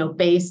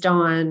 based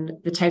on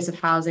the types of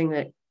housing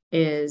that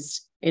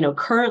is,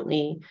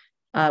 currently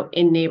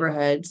in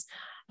neighborhoods.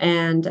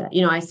 And,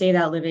 I say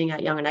that living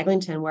at Yonge and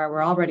Eglinton, where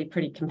we're already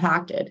pretty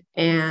compacted,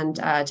 and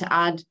to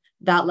add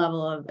that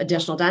level of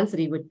additional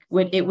density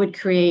would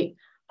create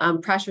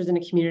pressures in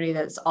a community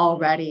that's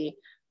already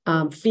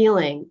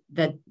feeling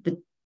that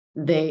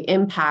the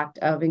impact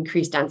of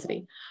increased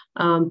density.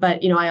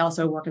 But, I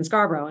also work in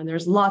Scarborough, and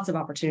there's lots of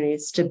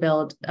opportunities to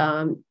build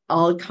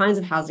all kinds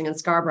of housing in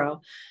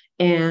Scarborough.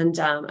 And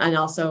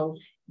also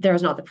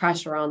there's not the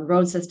pressure on the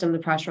road system, the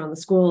pressure on the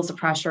schools, the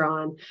pressure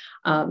on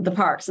the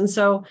parks. And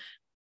so,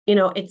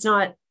 it's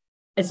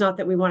not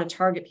that we want to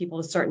target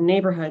people to certain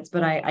neighborhoods,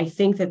 but I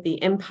think that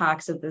the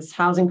impacts of this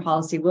housing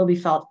policy will be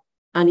felt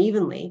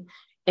unevenly.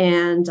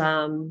 And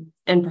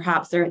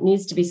perhaps there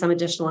needs to be some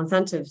additional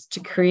incentives to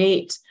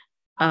create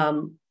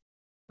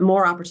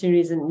more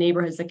opportunities in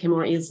neighborhoods that can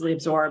more easily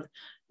absorb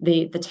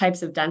the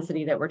types of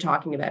density that we're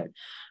talking about.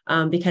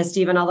 Because,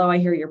 Stephen, although I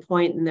hear your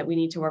point and that we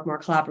need to work more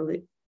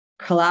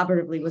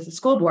collaboratively with the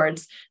school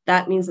boards,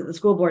 that means that the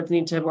school boards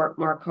need to work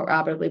more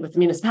collaboratively with the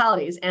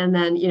municipalities. And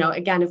then,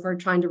 again, if we're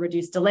trying to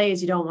reduce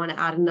delays, you don't want to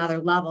add another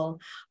level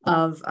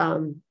of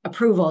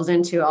approvals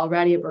into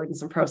already a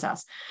burdensome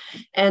process.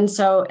 And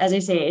so, as I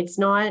say, it's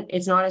not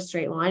a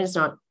straight line. There's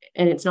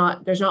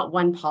not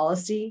one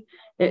policy.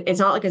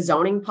 It's not like a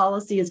zoning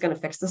policy is going to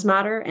fix this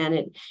matter.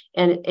 And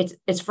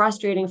it's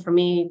frustrating for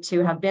me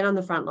to have been on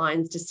the front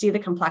lines, to see the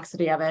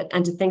complexity of it,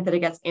 and to think that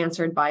it gets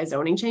answered by a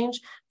zoning change.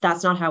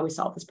 That's not how we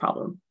solve this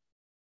problem.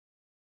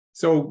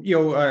 So,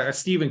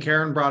 Steve and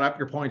Karen brought up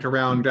your point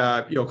around,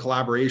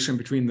 collaboration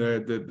between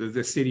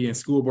the city and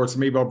school boards. So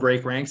maybe I'll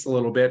break ranks a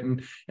little bit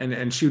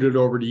and shoot it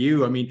over to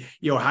you. I mean,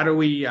 how do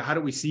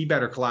we see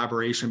better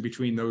collaboration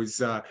between those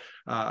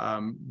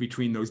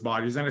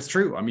bodies? And it's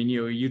true. I mean,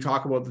 you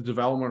talk about the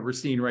development we're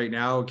seeing right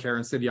now.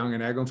 Karen said Yonge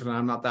and Eglinton, and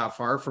I'm not that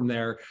far from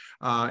there.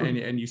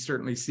 And you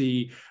certainly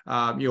see,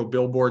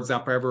 billboards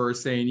up everywhere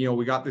saying,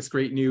 we got this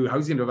great new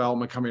housing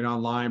development coming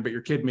online, but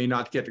your kid may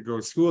not get to go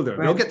to school there.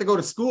 Right. They'll get to go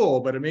to school,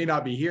 but it may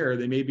not be here.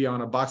 They may be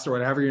on a bus or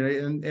whatever.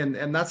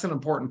 And that's an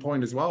important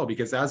point as well,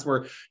 because as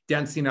we're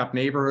densing up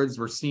neighborhoods,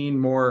 we're seeing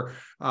more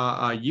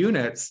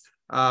units.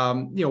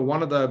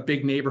 One of the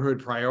big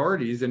neighborhood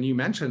priorities, and you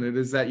mentioned it,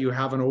 is that you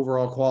have an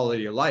overall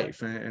quality of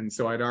life. And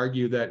so I'd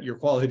argue that your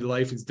quality of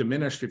life is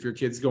diminished if your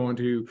kid's going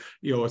to,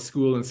 a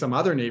school in some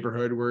other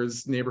neighborhood,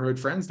 whereas neighborhood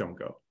friends don't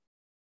go.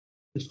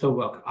 So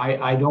look,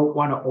 I don't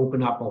want to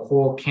open up a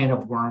whole can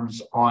of worms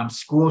on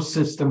school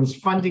systems,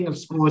 funding of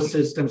school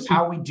systems,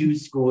 how we do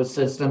school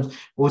systems.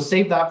 We'll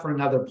save that for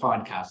another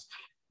podcast.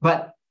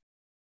 But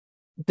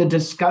the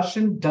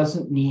discussion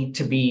doesn't need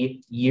to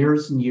be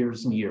years and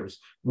years and years.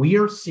 We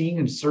are seeing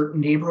in certain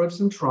neighborhoods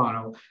in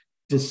Toronto,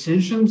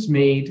 decisions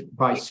made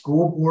by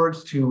school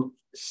boards to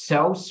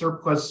sell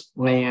surplus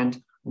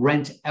land,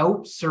 rent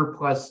out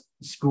surplus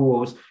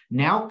schools,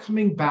 now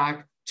coming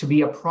back to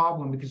be a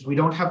problem because we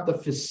don't have the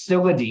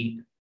facility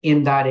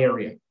in that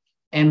area.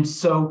 And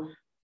so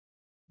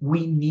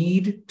we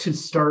need to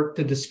start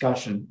the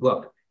discussion.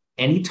 Look,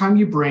 anytime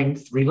you bring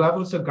 3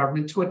 levels of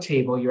government to a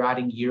table, you're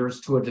adding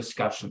years to a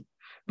discussion.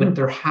 But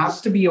there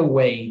has to be a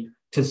way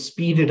to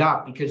speed it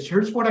up, because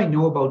here's what I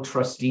know about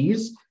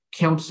trustees,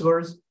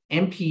 councillors,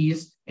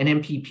 MPs, and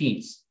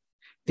MPPs.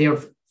 They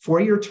have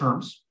 4-year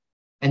terms,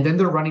 and then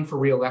they're running for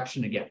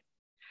re-election again.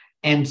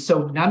 And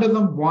so none of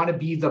them want to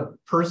be the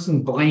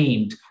person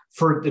blamed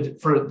for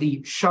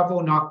the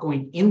shovel not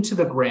going into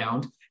the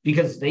ground,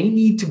 because they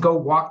need to go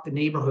walk the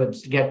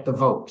neighborhoods to get the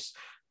votes.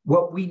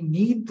 What we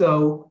need,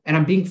 though, and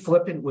I'm being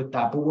flippant with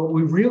that, but what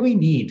we really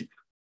need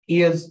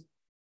is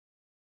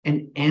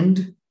an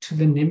end to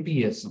the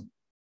NIMBYism.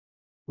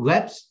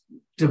 Let's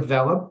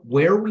develop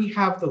where we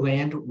have the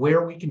land,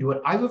 where we can do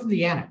it. I live in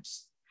the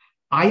annex.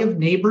 I have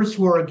neighbors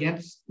who are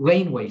against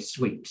laneway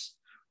sweeps.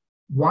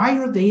 Why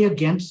are they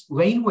against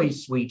laneway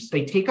suites?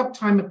 They take up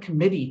time at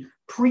committee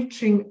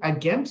preaching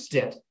against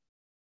it.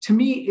 To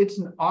me, it's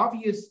an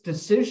obvious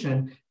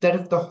decision that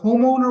if the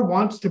homeowner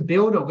wants to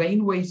build a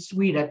laneway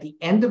suite at the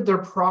end of their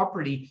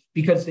property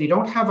because they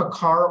don't have a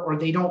car or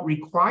they don't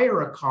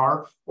require a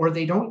car or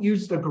they don't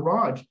use the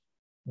garage,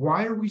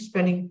 why are we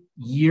spending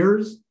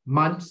years,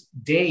 months,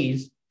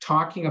 days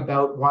talking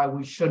about why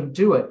we shouldn't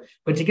do it?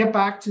 But to get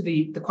back to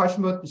the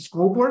question about the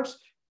school boards,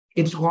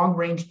 it's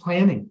long-range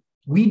planning.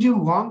 We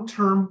do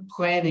long-term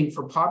planning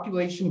for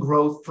population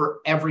growth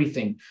for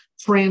everything: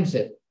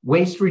 transit,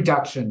 waste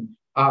reduction,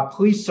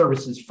 police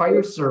services,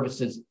 fire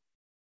services.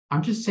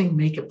 I'm just saying,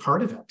 make it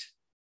part of it.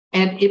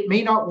 And it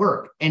may not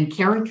work. And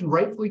Karen can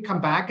rightfully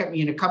come back at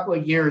me in a couple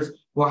of years.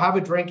 We'll have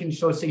a drink and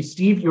she'll say,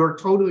 Steve, you're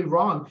totally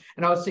wrong.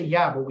 And I'll say,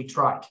 yeah, but we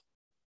tried.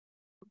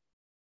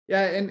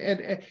 Yeah,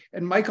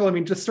 and Michael, I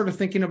mean, just sort of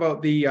thinking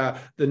about the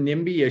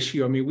NIMBY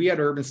issue. I mean, we had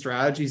Urban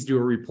Strategies do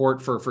a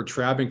report for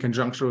TRREB in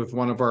conjunction with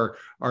one of our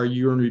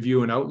year in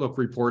review and outlook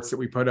reports that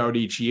we put out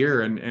each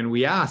year, and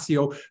we asked,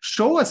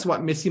 show us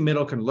what missing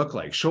middle can look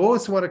like. Show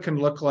us what it can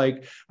look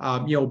like,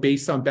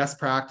 based on best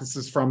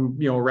practices from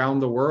around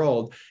the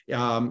world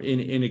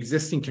in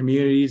existing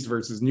communities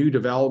versus new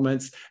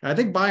developments. And I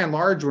think by and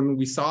large, when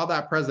we saw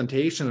that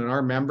presentation and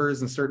our members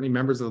and certainly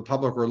members of the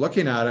public were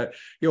looking at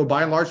it,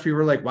 by and large, people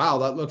were like, wow,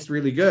 that looks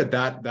really good.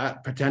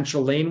 That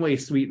potential laneway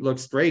suite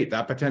looks great.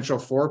 That potential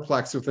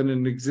fourplex within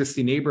an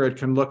existing neighborhood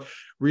can look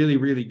really,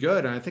 really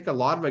good. And I think a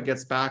lot of it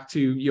gets back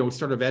to,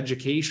 sort of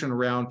education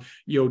around,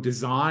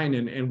 design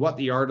and what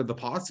the art of the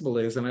possible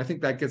is. And I think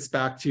that gets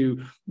back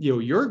to,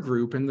 your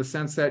group in the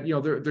sense that,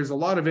 there's a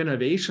lot of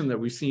innovation that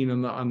we've seen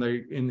in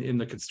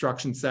the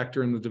construction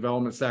sector and the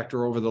development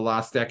sector over the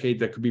last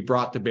decade that could be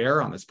brought to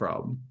bear on this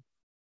problem.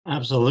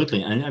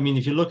 Absolutely. And I mean,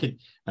 if you look at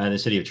the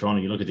city of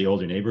Toronto, you look at the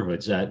older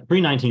neighborhoods,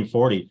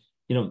 pre-1940,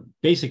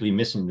 basically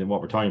missing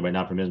what we're talking about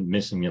now for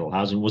missing middle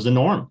housing was the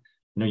norm.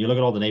 You look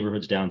at all the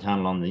neighborhoods downtown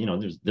along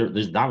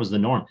that was the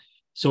norm.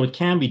 So it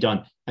can be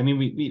done. I mean,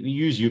 we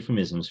use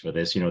euphemisms for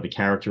this, the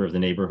character of the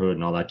neighborhood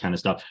and all that kind of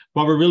stuff.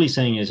 What we're really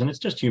saying is, and it's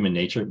just human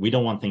nature, we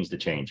don't want things to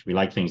change. We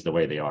like things the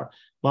way they are.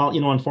 Well,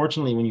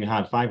 unfortunately, when you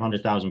have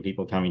 500,000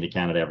 people coming to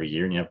Canada every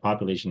year and you have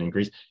population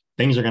increase,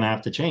 things are going to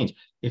have to change.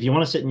 If you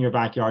want to sit in your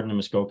backyard in a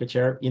Muskoka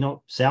chair,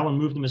 sell and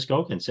move to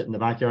Muskoka and sit in the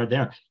backyard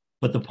there.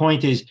 But the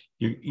point is,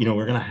 we're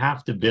going to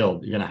have to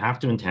build. You're going to have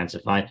to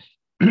intensify.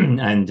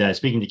 And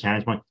speaking to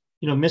Karen's point,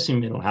 missing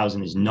middle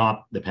housing is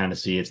not the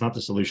panacea. It's not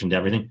the solution to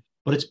everything,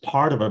 but it's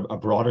part of a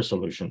broader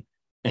solution.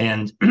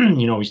 And,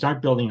 we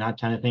start building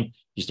that kind of thing.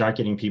 You start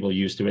getting people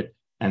used to it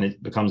and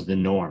it becomes the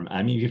norm.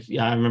 I mean,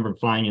 I remember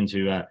flying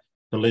into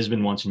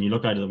Lisbon once, and you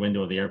look out of the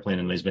window of the airplane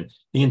in Lisbon,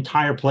 the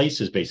entire place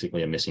is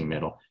basically a missing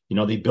middle.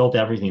 They built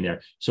everything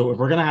there. So if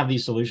we're going to have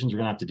these solutions, we're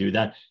going to have to do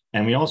that.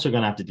 And we're also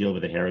going to have to deal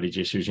with the heritage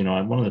issues.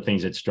 One of the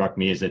things that struck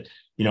me is that,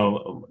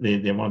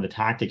 one of the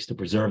tactics to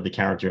preserve the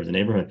character of the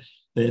neighborhood,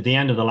 at the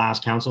end of the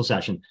last council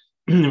session,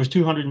 there was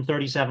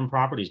 237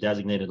 properties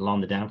designated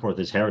along the Danforth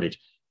as heritage.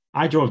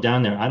 I drove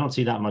down there. I don't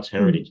see that much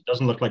heritage. It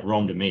doesn't look like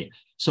Rome to me.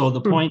 So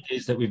the point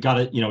is that we've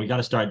got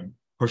to start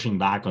pushing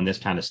back on this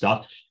kind of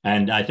stuff.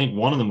 And I think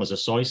one of them was a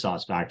soy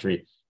sauce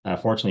factory.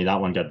 Fortunately,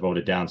 that one got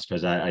voted down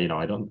because I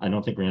don't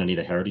think we're going to need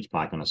a heritage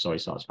plaque on a soy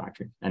sauce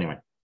factory. Anyway,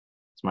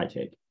 it's my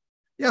take.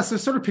 Yeah, so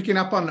sort of picking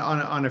up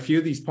on a few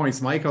of these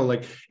points, Michael,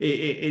 like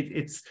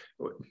it's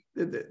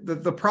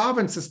the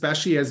province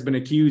especially has been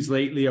accused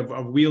lately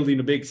of wielding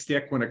a big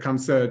stick when it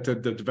comes to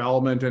the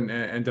development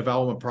and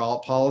development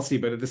policy.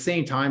 But at the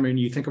same time, when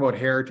you think about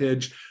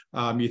heritage,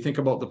 you think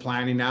about the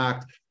Planning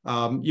Act,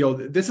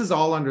 this is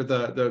all under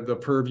the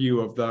purview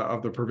of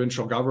the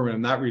provincial government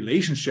and that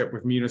relationship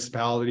with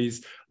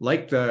municipalities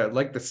like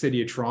the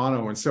city of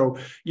Toronto. And so,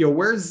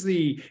 where's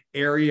the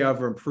area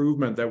of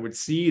improvement that would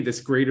see this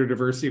greater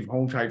diversity of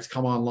home types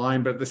come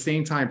online, but at the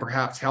same time,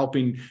 perhaps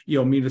helping,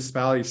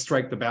 municipalities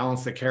strike the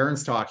balance that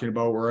Karen's talking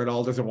about, where it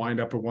all doesn't wind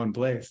up in one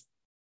place?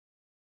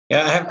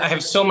 Yeah, I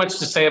have so much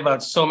to say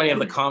about so many of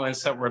the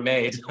comments that were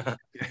made.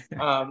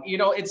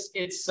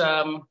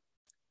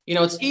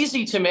 It's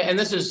easy to make, and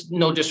this is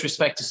no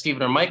disrespect to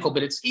Stephen or Michael,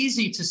 but it's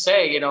easy to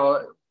say,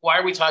 why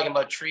are we talking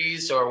about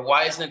trees, or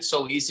why isn't it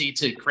so easy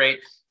to create,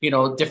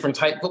 different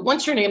type? But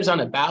once your name's on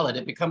a ballot,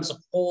 it becomes a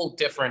whole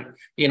different,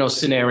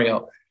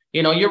 scenario.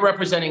 You're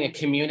representing a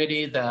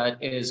community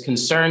that is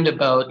concerned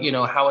about,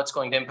 how it's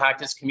going to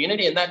impact its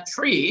community. And that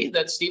tree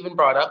that Stephen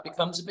brought up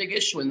becomes a big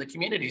issue in the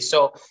community.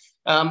 So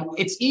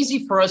it's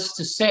easy for us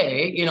to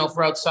say,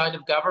 for outside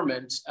of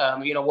government,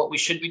 what we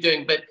should be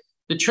doing. But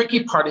the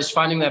tricky part is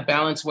finding that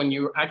balance when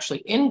you're actually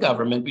in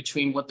government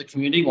between what the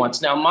community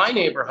wants. Now, my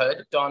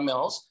neighborhood, Don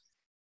Mills,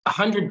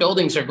 100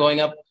 buildings are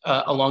going up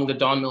along the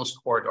Don Mills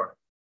corridor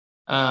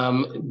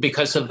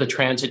because of the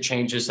transit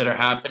changes that are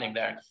happening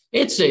there.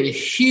 It's a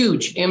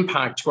huge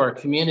impact to our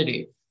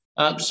community.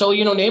 So,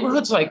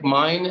 neighborhoods like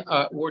mine,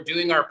 we're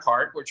doing our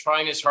part. We're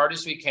trying as hard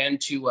as we can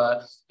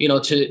to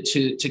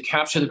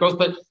capture the growth.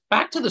 But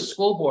back to the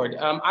school board,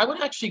 I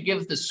would actually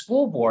give the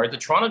school board, the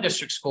Toronto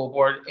District School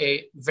Board,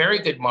 a very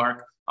good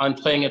mark on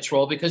playing its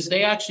role, because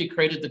they actually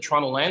created the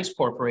Toronto Lands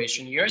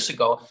Corporation years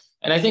ago.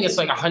 And I think it's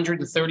like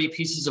 130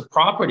 pieces of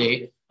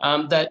property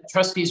that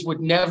trustees would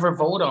never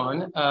vote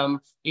on,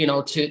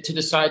 to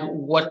decide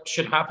what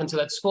should happen to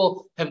that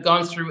school, have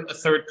gone through a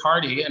third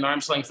party, an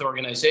arm's length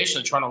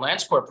organization, the Toronto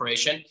Lands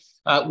Corporation,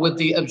 with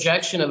the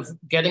objection of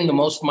getting the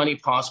most money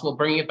possible,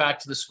 bringing it back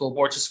to the school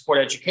board to support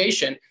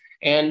education.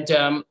 And,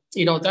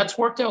 that's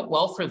worked out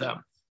well for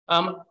them.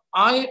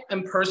 I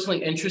am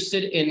personally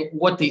interested in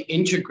what the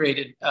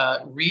integrated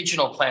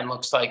regional plan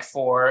looks like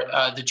for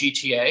the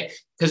GTA,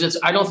 because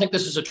I don't think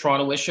this is a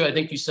Toronto issue. I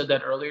think you said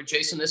that earlier,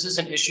 Jason. This is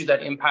an issue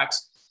that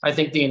impacts, I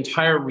think, the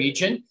entire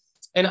region.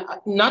 And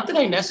not that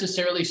I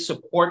necessarily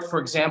support, for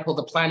example,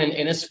 the plan in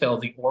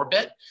Innisfil, the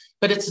Orbit,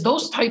 but it's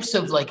those types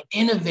of like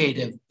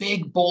innovative,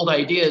 big, bold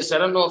ideas. I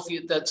don't know if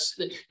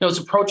it's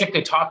a project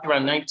they talked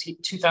around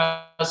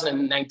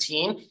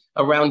 2019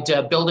 around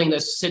building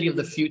the city of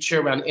the future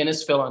around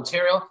Innisfil,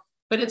 Ontario.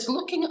 But it's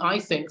looking, I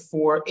think,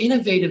 for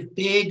innovative,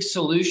 big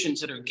solutions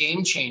that are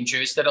game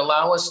changers that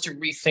allow us to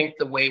rethink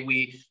the way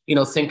we,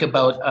 think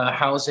about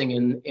housing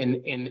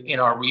in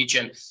our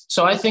region.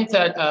 So I think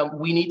that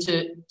we need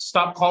to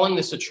stop calling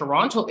this a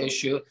Toronto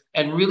issue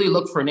and really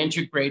look for an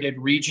integrated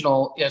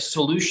regional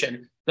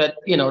solution that,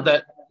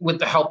 that with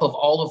the help of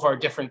all of our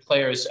different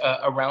players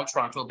around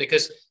Toronto,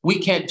 because we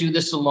can't do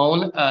this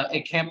alone.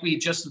 It can't be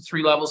just the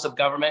 3 levels of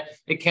government.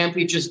 It can't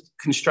be just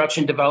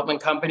construction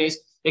development companies.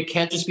 It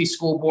can't just be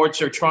school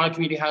boards or Toronto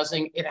Community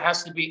Housing. It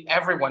has to be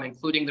everyone,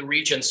 including the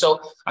region.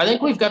 So I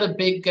think we've got a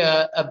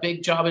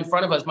big job in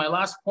front of us. My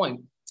last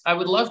point, I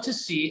would love to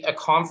see a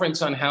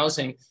conference on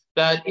housing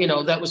that,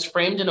 that was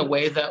framed in a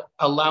way that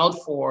allowed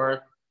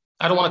for,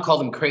 I don't want to call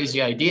them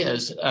crazy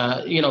ideas,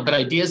 but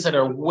ideas that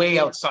are way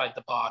outside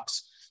the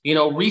box,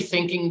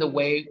 rethinking the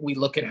way we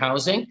look at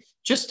housing,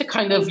 just to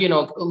kind of,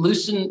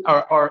 loosen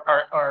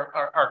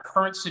our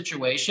current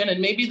situation.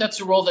 And maybe that's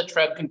a role that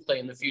TRREB can play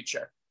in the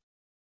future.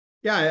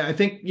 Yeah, I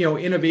think,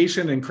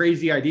 innovation and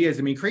crazy ideas.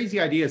 I mean, crazy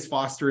ideas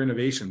foster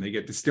innovation. They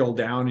get distilled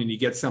down and you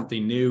get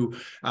something new.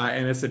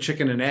 And it's a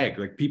chicken and egg.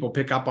 Like people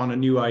pick up on a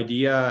new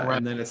idea, right,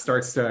 and then it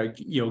starts to,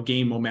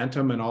 gain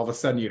momentum, and all of a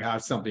sudden you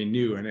have something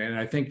new. And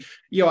I think,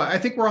 I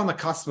think we're on the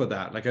cusp of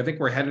that. Like, I think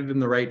we're headed in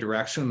the right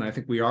direction. I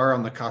think we are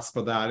on the cusp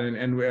of that,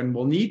 and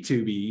we'll need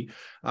to be,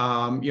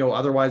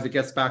 otherwise it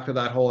gets back to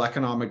that whole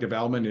economic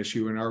development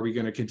issue. And are we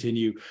going to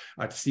continue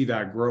to see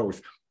that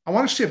growth? I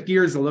want to shift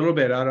gears a little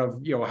bit out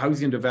of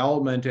housing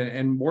development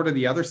and more to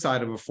the other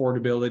side of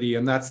affordability,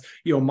 and that's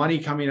money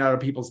coming out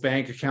of people's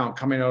bank account,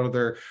 coming out of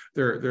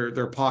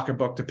their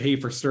pocketbook to pay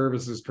for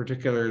services,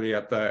 particularly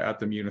at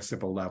the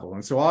municipal level.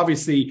 And so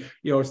obviously,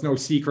 it's no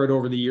secret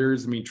over the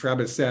years. I mean,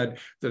 TRREB has said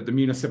that the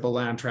municipal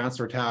land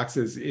transfer tax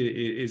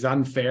is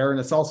unfair, and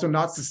it's also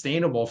not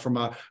sustainable from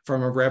a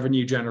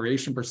revenue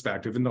generation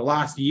perspective. In the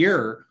last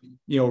year,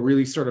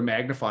 really sort of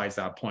magnifies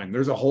that point.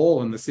 There's a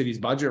hole in the city's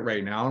budget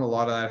right now, and a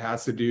lot of that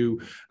has to do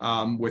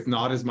with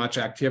not as much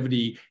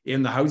activity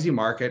in the housing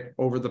market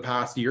over the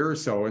past year or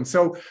so. And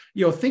so,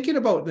 thinking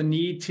about the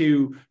need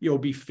to,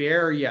 be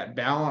fair yet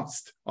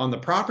balanced on the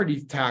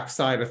property tax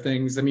side of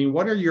things, I mean,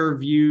 what are your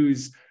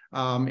views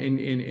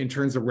in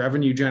terms of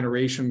revenue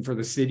generation for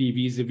the city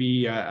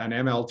vis-a-vis an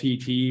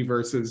MLTT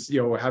versus,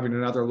 having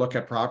another look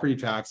at property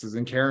taxes?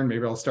 And Karen,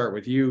 maybe I'll start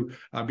with you,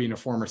 being a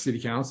former city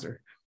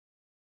councillor.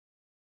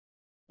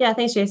 Yeah,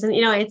 thanks, Jason.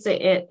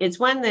 It's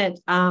one that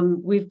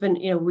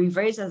we've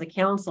raised as a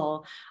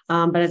council,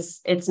 but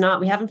it's not,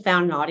 we haven't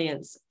found an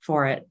audience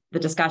for it, the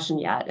discussion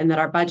yet, and that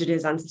our budget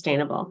is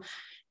unsustainable.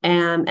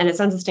 And it's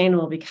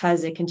unsustainable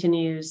because it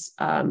continues,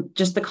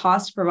 just the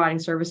cost of providing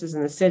services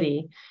in the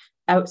city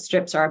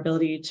outstrips our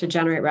ability to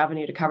generate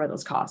revenue to cover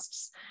those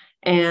costs.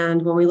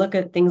 And when we look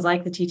at things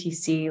like the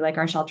TTC, like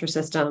our shelter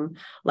system,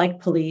 like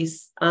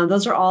police,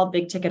 those are all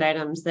big ticket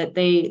items that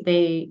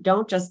they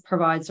don't just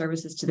provide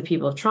services to the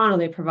people of Toronto,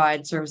 they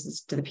provide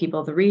services to the people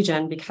of the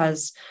region,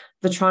 because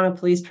the Toronto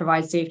Police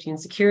provide safety and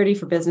security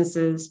for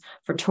businesses,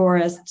 for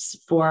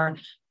tourists, for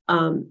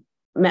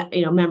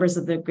members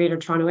of the Greater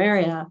Toronto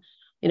Area.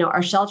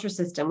 Our shelter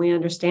system, we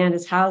understand,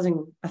 is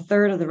housing a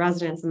third of the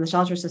residents in the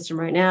shelter system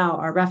right now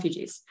are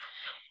refugees.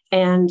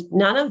 And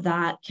none of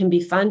that can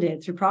be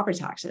funded through property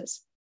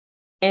taxes.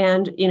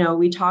 And,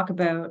 we talk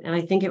about, and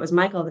I think it was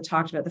Michael that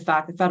talked about the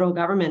fact the federal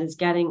government is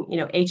getting,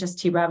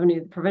 HST revenue,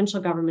 the provincial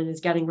government is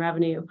getting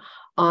revenue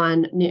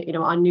on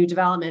new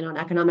development, on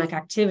economic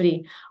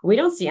activity. We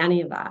don't see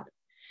any of that.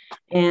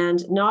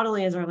 And not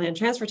only is our land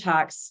transfer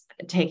tax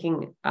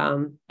taking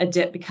a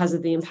dip because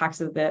of the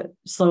impacts of the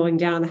slowing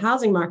down in the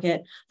housing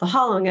market, the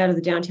hollowing out of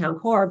the downtown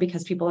core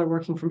because people are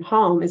working from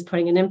home is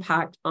putting an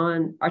impact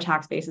on our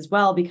tax base as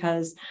well,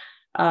 because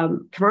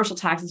commercial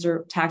taxes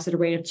are taxed at a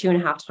rate of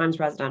 2.5 times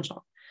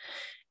residential.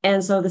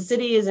 And so the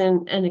city is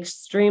in an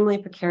extremely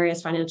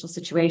precarious financial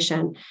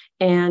situation,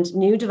 and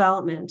new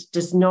development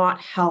does not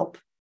help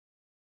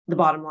the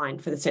bottom line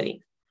for the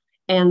city.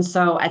 And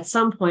so at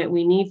some point,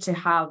 we need to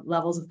have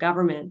levels of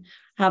government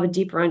have a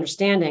deeper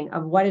understanding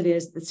of what it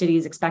is the city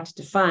is expected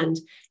to fund,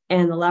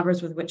 and the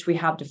levers with which we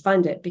have to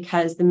fund it,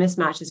 because the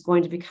mismatch is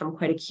going to become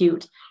quite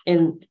acute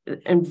in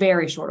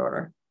very short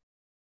order.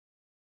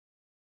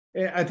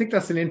 I think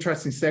that's an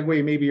interesting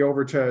segue, maybe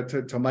over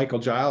to Michael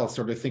Giles,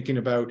 sort of thinking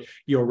about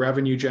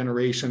revenue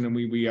generation, and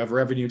we have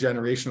revenue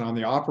generation on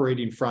the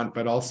operating front,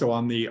 but also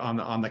on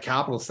the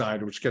capital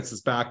side, which gets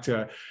us back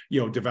to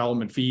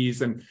development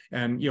fees, and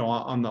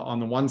on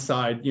the one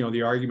side,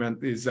 the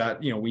argument is that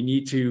we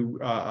need to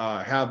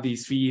have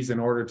these fees in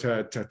order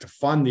to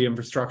fund the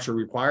infrastructure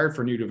required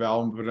for new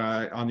development,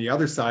 but on the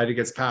other side, it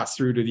gets passed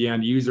through to the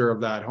end user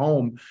of that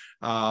home,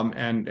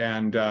 and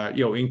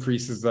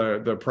increases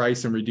the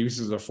price and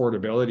reduces affordability.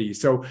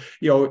 So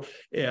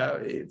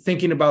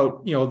thinking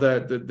about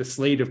the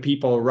slate of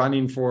people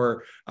running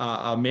for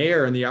a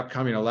mayor in the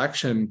upcoming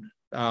election,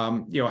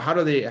 how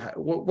do they?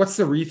 What's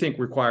the rethink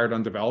required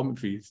on development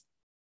fees?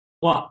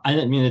 Well,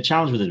 I mean, the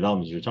challenge with the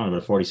development is you're talking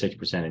about a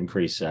 46%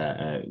 increase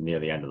near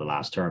the end of the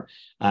last term,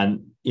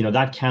 and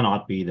that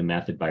cannot be the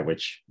method by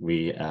which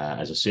we,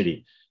 as a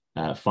city,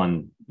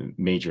 fund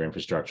major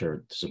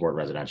infrastructure to support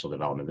residential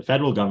development. The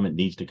federal government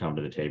needs to come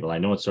to the table. I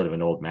know it's sort of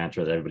an old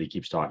mantra that everybody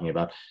keeps talking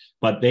about,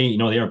 but they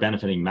are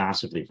benefiting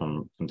massively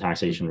from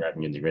taxation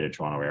revenue in the Greater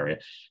Toronto Area.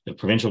 The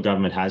provincial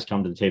government has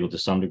come to the table to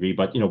some degree,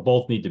 but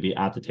both need to be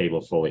at the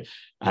table fully,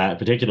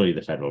 particularly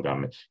the federal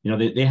government.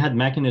 They had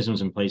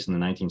mechanisms in place in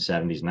the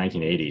 1970s,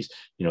 1980s.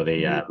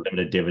 They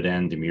limited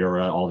dividend,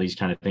 demura, all these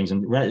kind of things,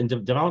 and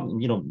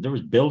development. There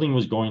was building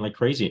was going like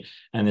crazy,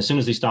 and as soon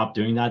as they stopped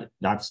doing that,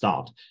 that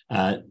stopped.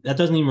 That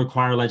doesn't even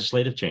require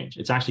legislative change.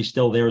 It's actually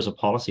still there as a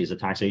policy, as a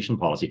taxation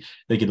policy.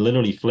 They could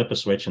literally flip a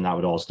switch and that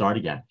would all start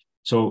again.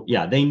 So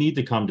yeah, they need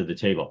to come to the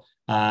table.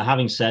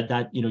 Having said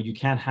that, you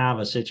can't have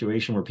a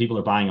situation where people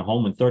are buying a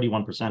home and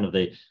 31% of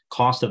the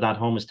cost of that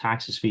home is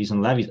taxes, fees,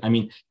 and levies. I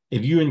mean,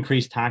 if you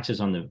increase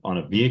taxes on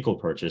a vehicle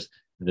purchase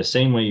the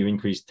same way you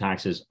increase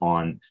taxes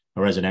on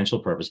a residential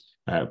purchase,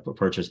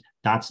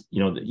 that's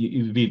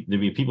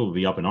people will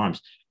be up in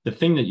arms. The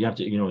thing that you have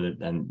to,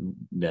 and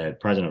the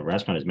president of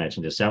Restaurant has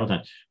mentioned this several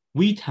times,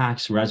 we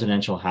tax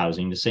residential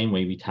housing the same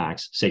way we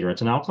tax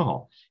cigarettes and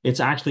alcohol. It's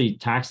actually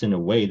taxed in a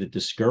way that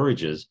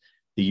discourages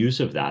the use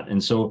of that.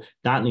 And so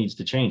that needs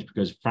to change,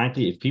 because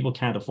frankly, if people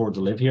can't afford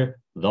to live here,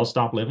 they'll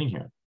stop living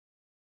here.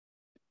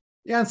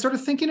 Yeah, and sort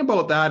of thinking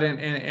about that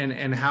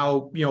and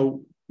how,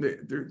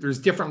 there's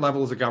different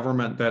levels of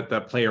government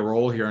that play a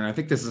role here. And I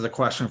think this is a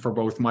question for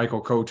both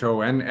Michael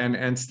Coteau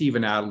and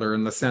Stephen Adler,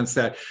 in the sense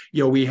that,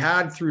 we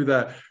had through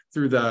the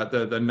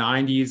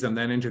 90s and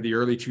then into the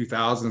early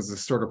 2000s,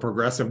 this sort of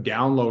progressive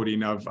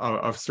downloading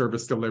of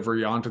service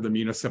delivery onto the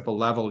municipal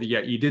level.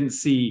 Yet you didn't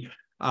see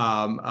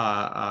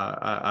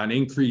an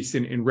increase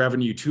in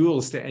revenue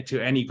tools to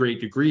any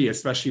great degree,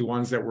 especially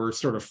ones that were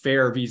sort of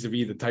fair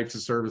vis-a-vis the types of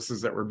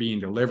services that were being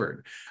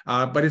delivered.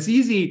 But it's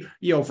easy,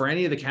 for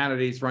any of the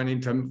candidates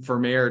running for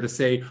mayor to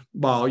say,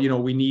 well,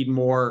 we need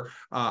more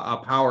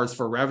powers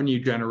for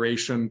revenue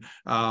generation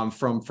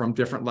from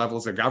different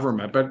levels of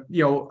government. But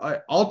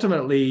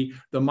ultimately,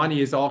 the money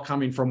is all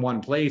coming from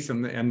one place,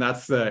 and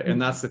that's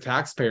the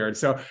taxpayer. And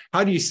so,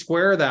 how do you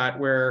square that?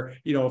 Where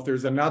if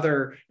there's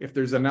another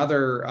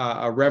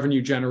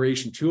revenue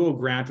generation tool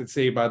granted,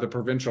 say, by the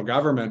provincial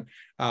government,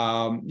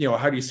 how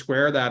do you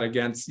square that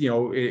against,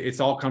 it's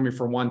all coming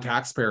from one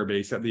taxpayer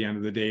base at the end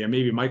of the day? And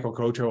maybe Michael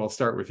Coteau, I'll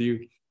start with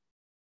you.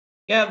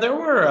 Yeah, there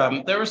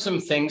were some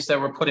things that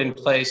were put in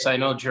place. I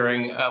know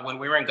during when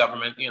we were in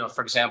government,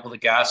 for example, the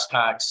gas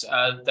tax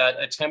that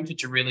attempted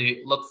to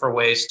really look for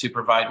ways to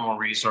provide more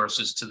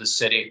resources to the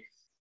city.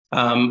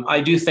 I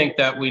do think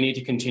that we need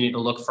to continue to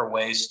look for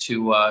ways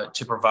to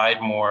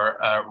provide more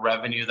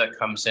revenue that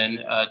comes in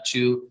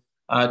to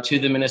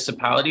the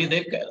municipality.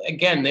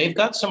 They've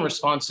got some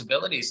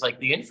responsibilities, like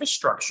the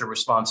infrastructure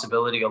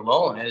responsibility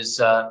alone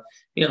is,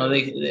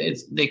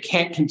 they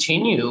can't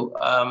continue,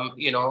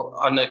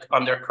 on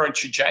their current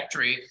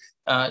trajectory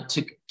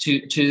to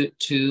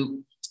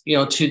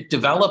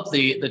develop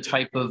the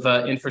type of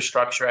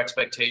infrastructure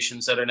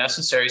expectations that are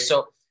necessary.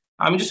 So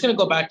I'm just going to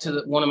go back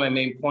to one of my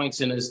main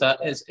points, and is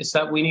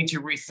that we need to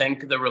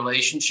rethink the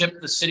relationship.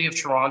 The city of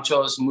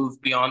Toronto has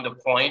moved beyond a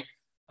point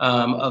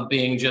of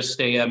being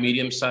just a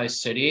medium-sized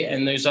city,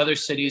 and there's other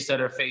cities that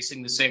are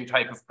facing the same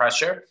type of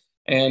pressure.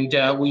 And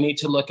we need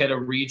to look at a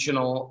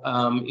regional,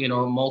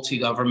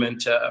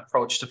 multi-government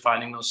approach to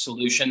finding those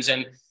solutions.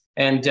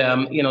 And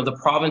the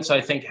province,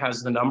 I think,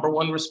 has the number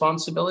one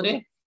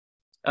responsibility.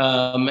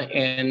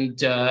 And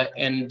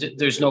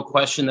there's no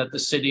question that the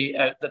city,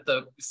 that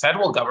the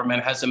federal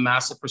government has a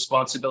massive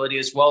responsibility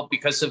as well,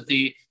 because of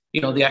the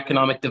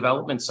economic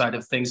development side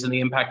of things and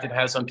the impact it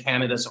has on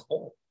Canada as a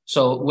whole.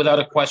 So without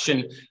a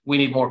question, we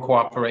need more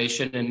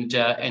cooperation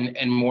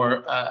and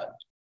more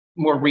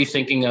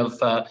rethinking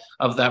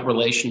of that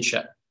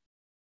relationship.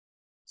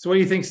 So what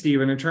do you think,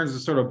 Stephen, in terms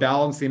of sort of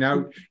balancing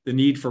out the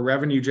need for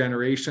revenue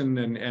generation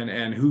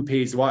and who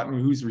pays what and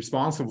who's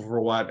responsible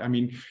for what? I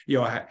mean,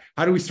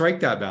 how do we strike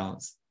that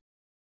balance?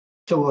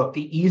 So look,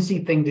 the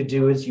easy thing to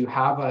do is you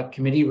have a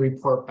committee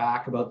report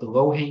back about the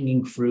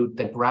low-hanging fruit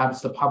that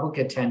grabs the public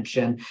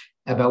attention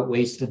about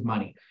wasted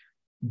money.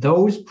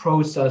 those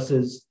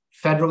processes,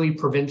 federally,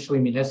 provincially,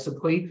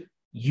 municipally,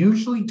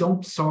 usually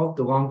don't solve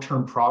the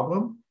long-term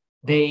problem.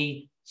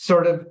 They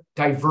sort of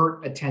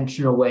divert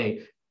attention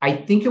away. I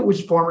think it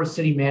was former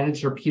city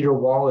manager Peter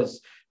Wallace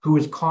who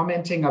was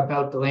commenting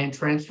about the land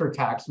transfer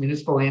tax,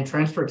 municipal land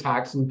transfer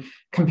tax, and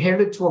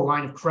compared it to a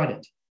line of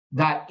credit,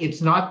 that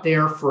it's not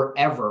there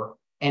forever,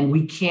 and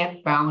we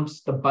can't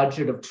balance the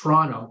budget of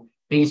Toronto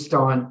based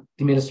on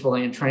the municipal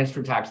land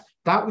transfer tax.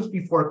 That was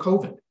before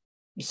COVID.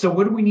 So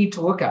what do we need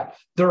to look at?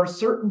 There are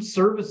certain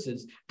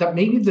services that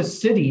maybe the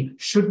city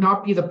should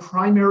not be the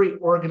primary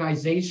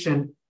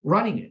organization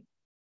running it.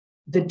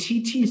 The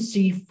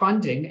TTC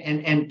funding,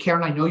 and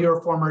Karen, I know you're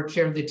a former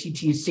chair of the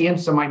TTC, and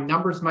so my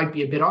numbers might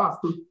be a bit off,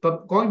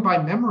 but going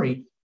by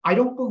memory, I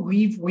don't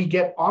believe we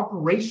get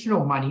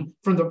operational money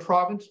from the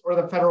province or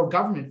the federal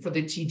government for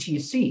the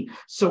TTC.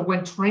 So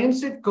when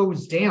transit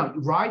goes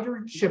down,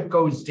 ridership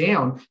goes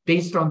down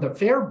based on the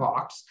fare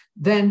box,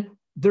 then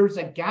there's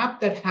a gap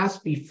that has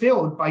to be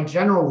filled by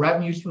general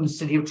revenues from the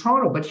City of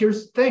Toronto. But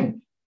here's the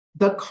thing.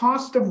 The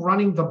cost of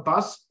running the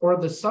bus or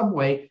the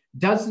subway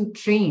doesn't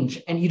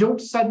change. And you don't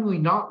suddenly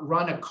not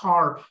run a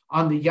car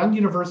on the Young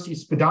University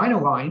Spadina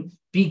line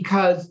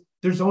because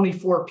there's only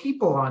 4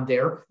 people on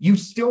there. You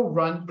still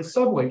run the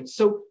subway.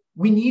 So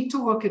we need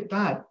to look at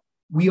that.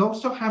 We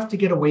also have to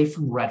get away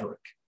from rhetoric.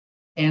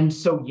 And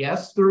so,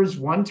 yes, there is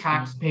one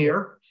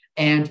taxpayer.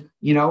 And,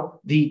 you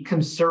know, the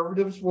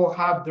Conservatives will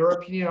have their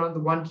opinion on the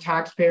one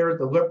taxpayer,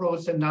 the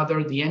Liberals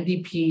another, the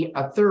NDP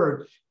a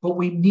third, but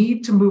we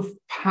need to move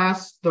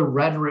past the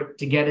rhetoric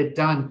to get it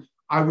done.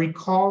 I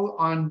recall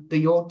on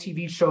the old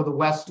TV show, The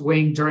West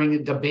Wing, during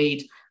a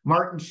debate,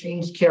 Martin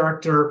Sheen's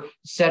character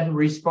said in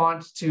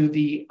response to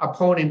the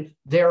opponent,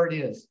 there it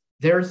is.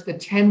 There's the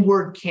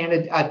 10-word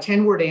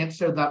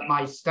answer that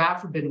my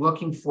staff have been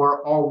looking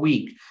for all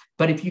week.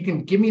 But if you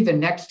can give me the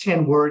next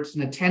 10 words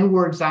and the 10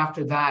 words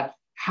after that,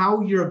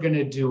 how you're going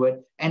to do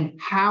it and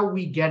how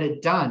we get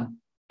it done.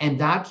 And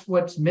that's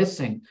what's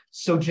missing.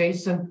 So,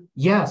 Jason,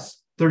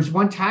 yes, there's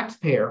one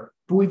taxpayer,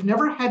 but we've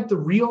never had the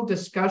real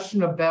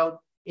discussion about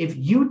if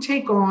you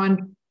take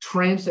on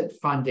transit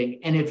funding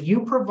and if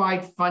you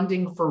provide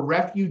funding for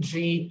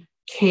refugee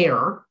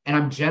care, and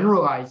I'm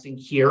generalizing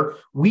here,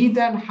 we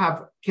then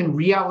can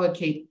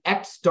reallocate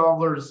X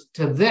dollars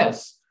to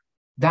this.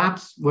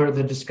 That's where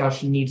the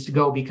discussion needs to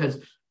go,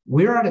 because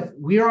we're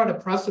at a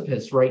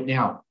precipice right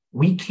now.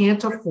 We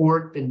can't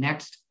afford the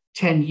next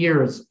 10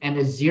 years, and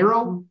a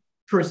 0%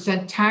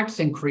 tax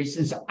increase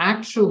is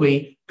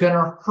actually going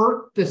to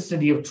hurt the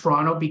City of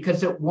Toronto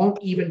because it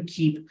won't even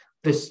keep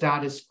the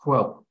status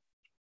quo.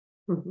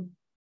 Mm-hmm.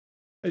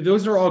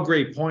 Those are all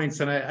great points,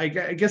 and I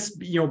guess,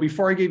 you know,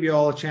 before I gave you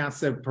all a chance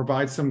to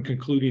provide some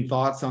concluding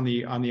thoughts on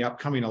the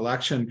upcoming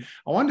election,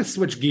 I wanted to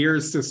switch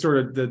gears to sort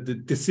of the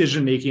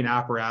decision-making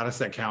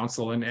apparatus at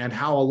council and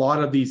how a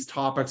lot of these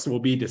topics will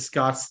be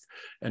discussed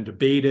and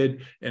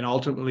debated and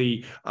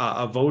ultimately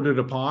voted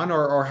upon,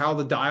 or how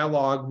the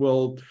dialogue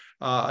will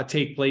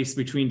take place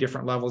between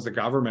different levels of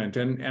government.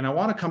 And I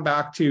want to come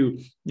back to,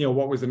 you know,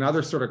 what was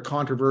another sort of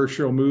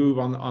controversial move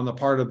on the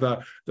part of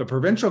the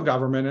provincial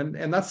government,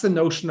 and that's the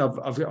notion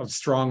of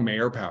strong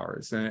mayor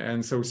powers.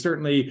 And so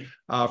certainly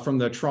from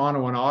the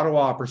Toronto and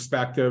Ottawa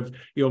perspective,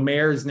 you know,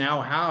 mayors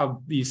now have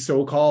these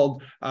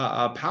so-called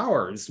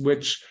powers,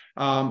 which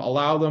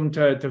allow them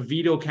to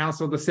veto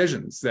council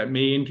decisions that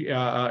may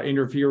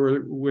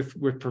interfere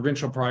with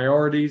provincial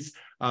priorities.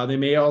 They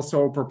may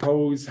also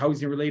propose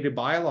housing-related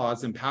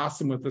bylaws and pass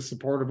them with the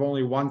support of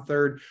only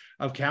 1/3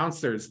 of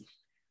councillors.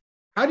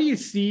 How do you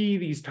see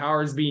these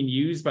powers being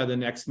used by the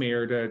next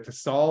mayor to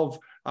solve,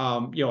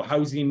 you know,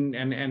 housing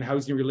and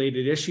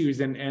housing-related issues?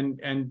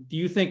 And do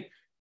you think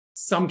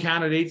some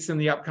candidates in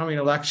the upcoming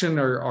election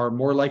are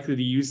more likely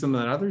to use them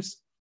than others?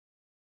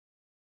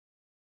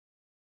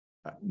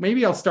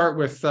 Maybe I'll start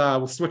with,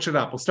 we'll switch it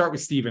up. We'll start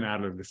with Stephen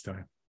Adler this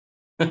time.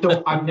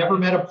 So I've never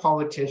met a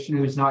politician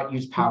who's not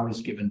used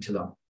powers given to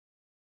them.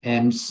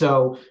 And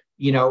so,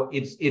 you know,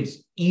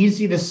 it's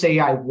easy to say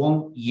I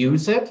won't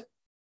use it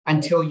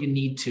until you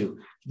need to.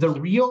 The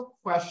real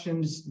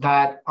questions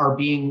that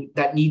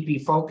need to be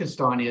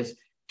focused on is,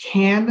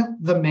 can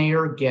the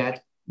mayor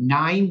get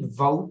 9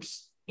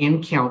 votes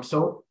in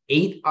council,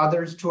 8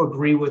 others to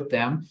agree with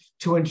them,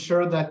 to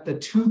ensure that the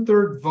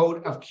 2/3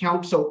 vote of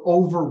council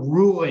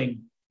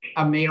overruling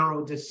a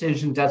mayoral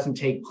decision doesn't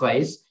take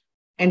place?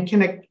 And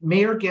can a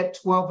mayor get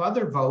 12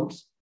 other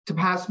votes to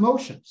pass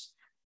motions?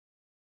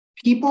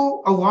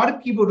 A lot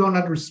of people don't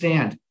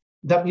understand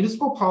that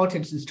municipal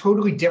politics is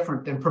totally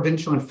different than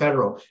provincial and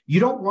federal. You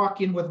don't walk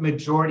in with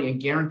majority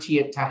and guarantee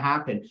it to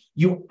happen.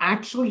 You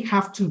actually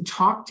have to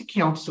talk to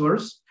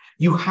councillors.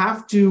 You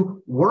have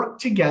to work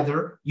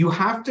together. You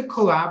have to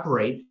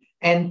collaborate.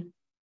 And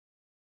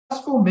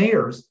successful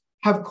mayors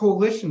have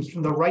coalitions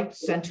from the right,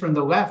 center, and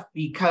the left,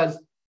 because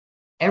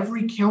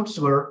every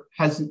councillor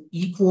has an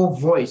equal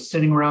voice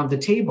sitting around the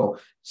table.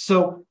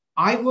 So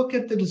I look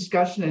at the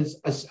discussion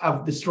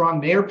of the strong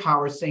mayor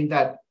power, saying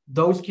that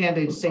those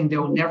candidates saying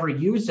they'll never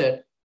use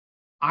it.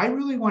 I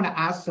really want to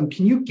ask them,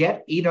 can you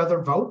get 8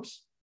 other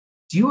votes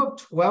Do you have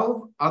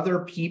 12 other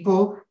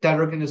people that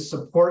are going to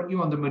support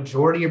you on the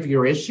majority of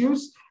your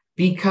issues?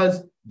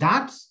 Because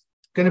that's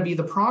going to be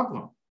the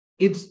problem.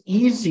 It's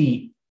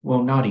easy,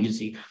 well, not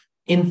easy.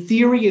 In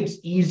theory, it's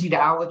easy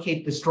to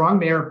allocate the strong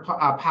mayor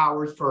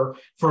powers for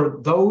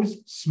those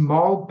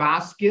small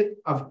basket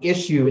of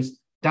issues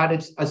that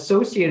it's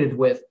associated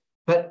with.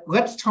 But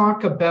let's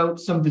talk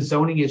about some of the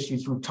zoning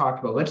issues we've talked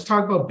about. Let's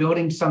talk about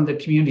building some of the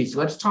communities.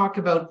 Let's talk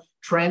about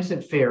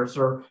transit fares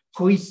or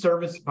police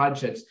service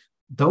budgets.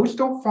 Those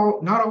don't fall,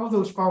 not all of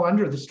those fall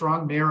under the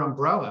strong mayor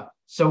umbrella.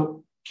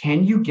 So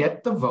can you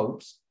get the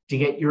votes to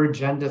get your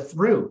agenda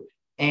through?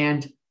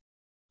 And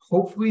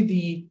hopefully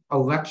the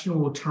election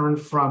will turn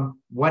from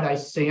what I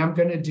say I'm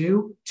going to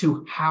do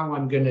to how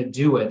I'm going to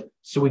do it,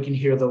 so we can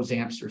hear those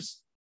answers.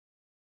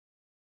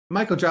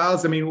 Michael,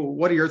 Giles, I mean,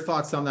 what are your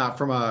thoughts on that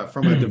from a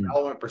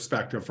development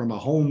perspective, from a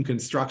home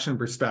construction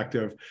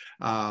perspective,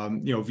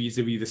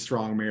 vis-a-vis the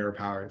strong mayor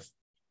powers?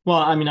 Well,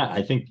 I mean,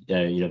 I think,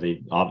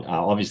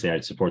 obviously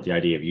I'd support the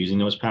idea of using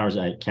those powers.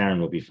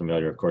 Karen will be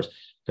familiar, of course,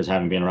 because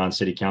having been around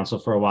city council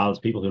for a while, it's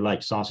people who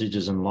like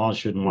sausages and laws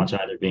shouldn't watch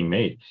either being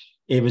made.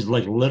 It was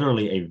like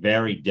literally a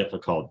very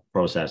difficult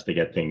process to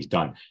get things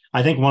done.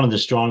 I think one of the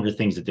stronger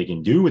things that they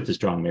can do with the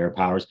strong mayor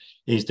powers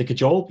is to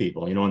cajole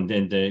people,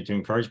 and to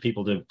encourage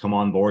people to come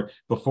on board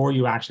before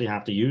you actually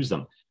have to use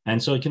them.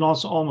 And so it can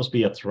also almost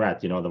be a threat,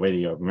 the way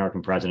the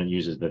American president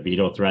uses the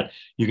veto threat.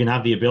 You can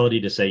have the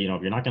ability to say,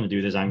 if you're not going to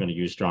do this, I'm going to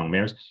use strong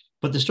mayors.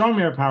 But the strong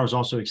mayor powers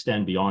also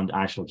extend beyond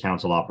actual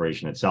council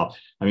operation itself.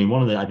 I mean,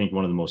 one of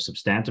the most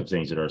substantive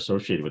things that are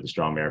associated with the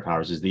strong mayor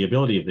powers is the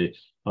ability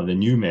of the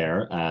new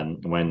mayor,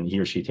 when he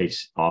or she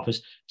takes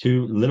office,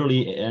 to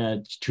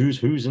literally choose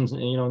who's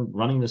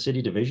running the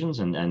city divisions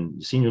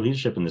and senior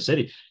leadership in the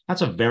city.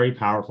 That's a very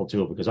powerful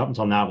tool, because up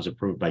until now it was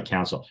approved by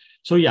council.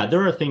 So yeah,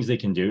 there are things they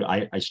can do.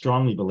 I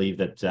strongly believe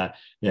that,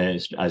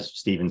 as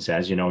Stephen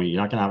says, you're not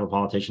going to have a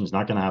politician that's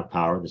not going to have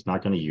power, that's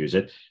not going to use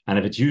it, and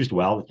if it's used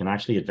well, it can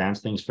actually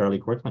advance things fairly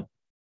quickly.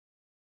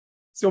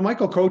 So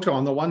Michael Coteau,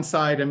 on the one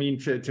side, I mean,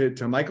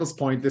 to Michael's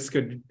point, this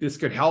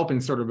could help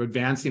in sort of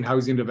advancing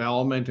housing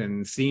development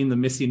and seeing the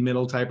missing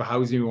middle type of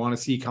housing we want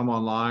to see come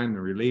online, the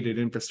related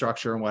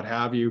infrastructure and what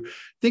have you.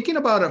 Thinking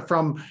about it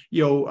from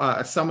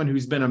someone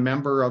who's been a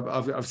member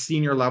of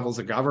senior levels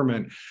of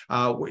government,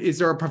 is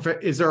there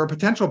a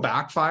potential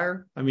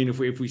backfire? I mean, if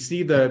we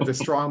see the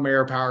strong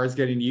mayor powers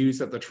getting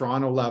used at the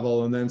Toronto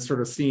level, and then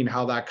sort of seeing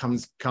how that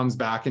comes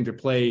back into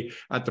play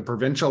at the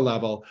provincial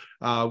level,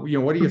 what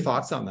are your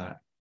thoughts on that?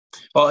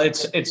 Well,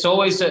 it's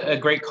always a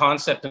great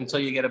concept until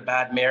you get a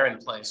bad mayor in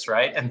place,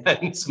 right? And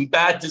then some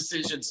bad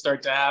decisions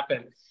start to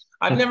happen.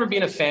 I've never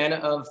been a fan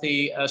of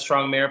the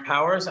strong mayor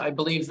powers. I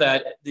believe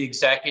that the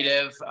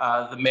executive,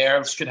 the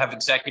mayor should have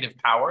executive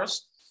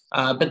powers.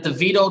 But the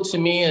veto to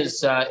me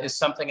is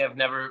something I've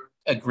never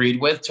agreed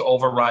with, to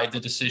override the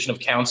decision of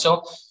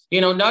council.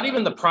 Not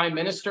even the prime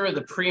minister or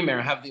the premier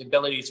have the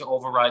ability to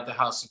override the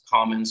House of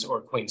Commons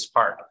or Queen's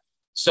Park.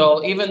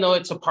 So even though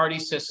it's a party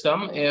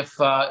system, if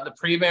the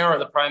premier or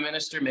the prime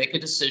minister make a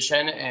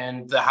decision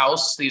and the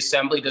House, the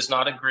Assembly does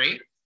not agree,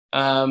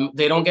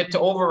 they don't get to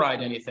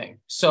override anything.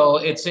 So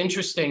it's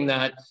interesting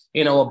that,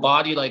 a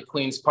body like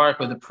Queen's Park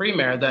with a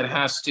premier that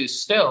has to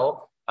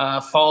still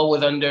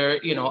fall under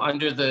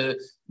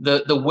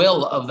the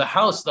will of the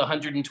House, the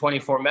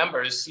 124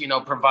 members,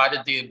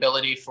 provided the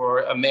ability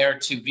for a mayor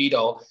to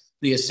veto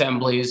the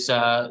Assembly's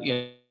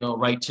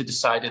right to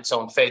decide its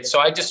own fate. So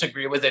I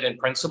disagree with it in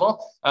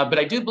principle, but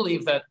I do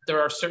believe that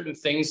there are certain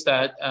things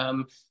that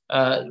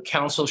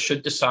council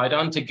should decide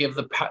on to give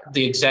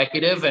the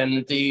executive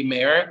and the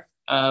mayor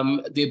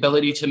the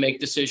ability to make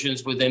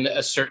decisions within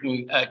a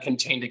certain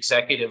contained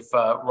executive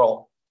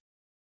role.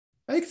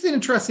 I think it's an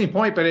interesting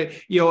point, but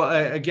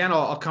again,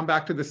 I'll come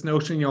back to this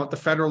notion, at the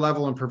federal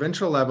level and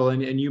provincial level,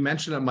 and you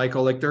mentioned it,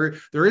 Michael. Like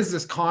there is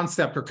this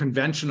concept or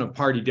convention of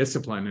party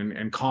discipline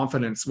and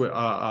confidence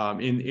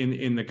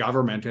in the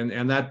government,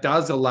 and that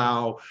does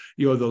allow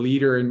the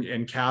leader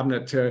and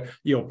cabinet to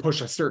push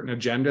a certain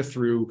agenda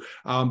through.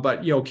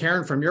 But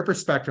Karen, from your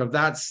perspective,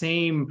 that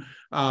same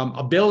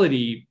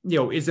ability,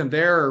 isn't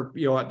there,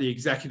 at the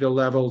executive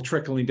level,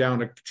 trickling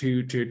down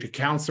to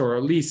council, or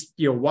at least,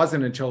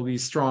 wasn't until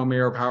these strong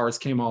mayor powers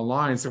came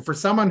online. So for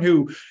someone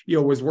who,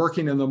 was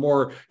working in the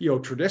more,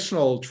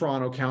 traditional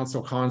Toronto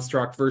council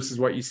construct versus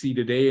what you see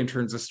today in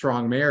terms of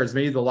strong mayors,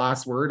 maybe the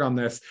last word on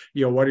this,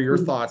 what are your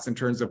thoughts in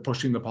terms of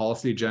pushing the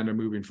policy agenda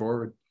moving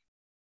forward?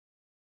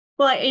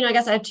 Well, I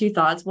guess I have two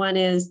thoughts. One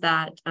is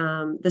that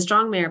the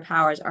strong mayor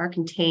powers are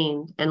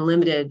contained and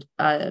limited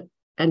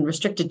and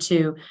restricted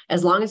to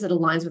as long as it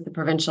aligns with the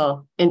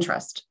provincial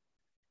interest.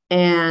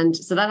 And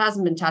so that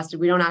hasn't been tested.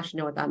 We don't actually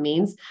know what that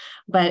means,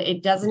 but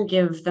it doesn't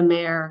give the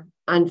mayor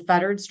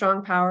unfettered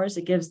strong powers.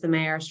 It gives the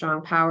mayor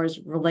strong powers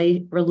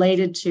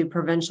related to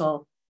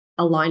provincial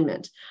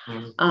alignment.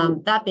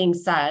 That being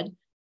said,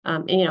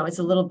 it's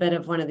a little bit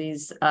of one of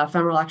these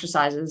ephemeral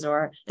exercises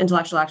or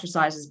intellectual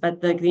exercises,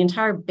 but the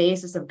entire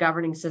basis of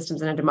governing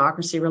systems in a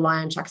democracy rely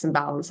on checks and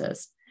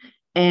balances.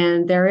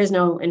 And there is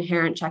no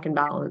inherent check and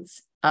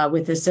balance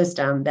with this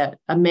system, that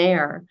a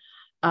mayor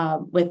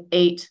with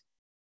 8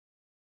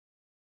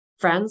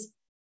 friends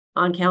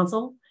on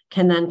council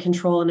can then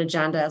control an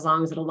agenda as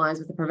long as it aligns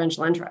with the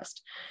provincial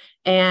interest.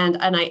 And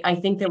I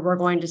think that we're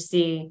going to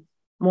see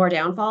more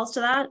downfalls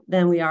to that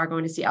than we are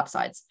going to see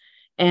upsides.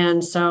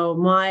 And so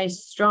my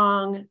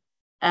strong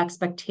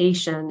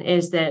expectation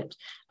is that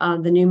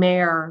the new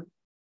mayor,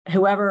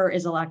 whoever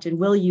is elected,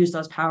 will use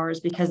those powers,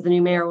 because the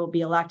new mayor will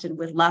be elected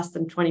with less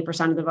than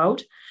 20% of the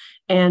vote,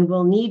 and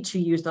will need to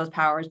use those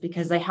powers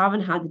because they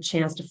haven't had the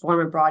chance to form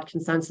a broad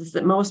consensus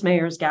that most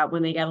mayors get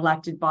when they get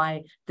elected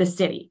by the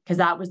city. Because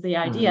that was the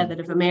idea, that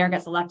if a mayor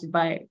gets elected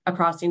by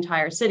across the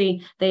entire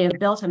city, they have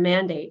built a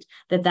mandate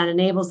that then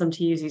enables them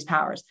to use these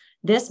powers.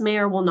 This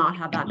mayor will not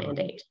have that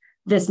mandate.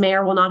 This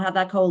mayor will not have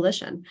that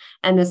coalition,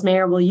 and this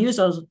mayor will use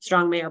those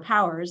strong mayor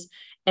powers.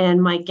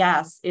 And my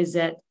guess is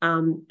that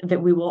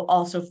that we will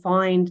also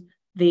find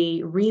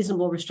the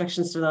reasonable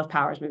restrictions to those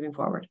powers moving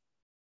forward.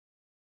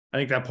 I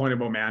think that point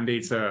about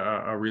mandates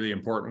a really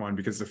important one,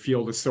 because the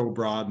field is so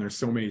broad and there's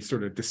so many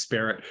sort of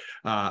disparate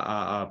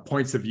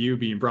points of view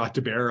being brought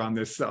to bear on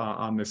this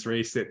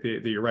race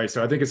that you're right.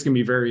 So I think it's going to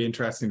be very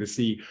interesting to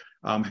see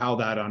how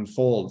that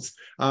unfolds.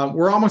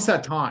 We're almost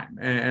at time.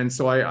 And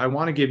so I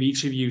want to give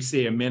each of you,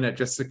 say, a minute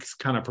just to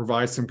kind of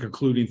provide some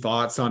concluding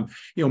thoughts on,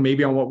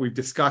 maybe on what we've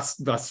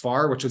discussed thus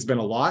far, which has been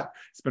a lot.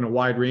 It's been a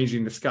wide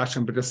ranging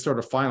discussion, but just sort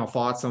of final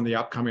thoughts on the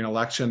upcoming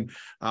election,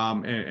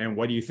 and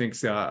what do you think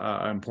is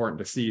important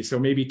to see? So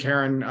maybe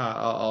Karen,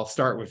 I'll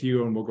start with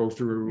you and we'll go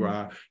through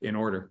in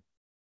order.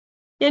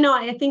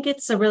 I think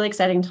it's a really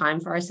exciting time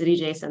for our city,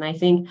 Jason. I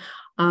think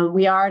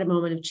we are at a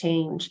moment of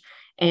change.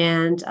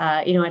 And,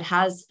 it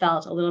has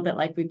felt a little bit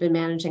like we've been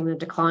managing the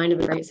decline of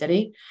a great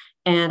city.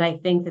 And I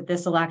think that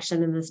this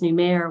election and this new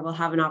mayor will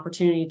have an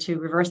opportunity to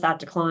reverse that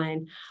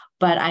decline.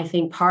 But I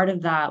think part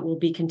of that will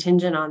be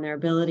contingent on their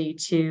ability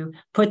to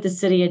put the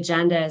city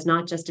agenda as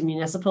not just a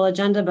municipal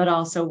agenda, but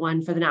also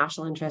one for the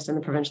national interest and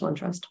the provincial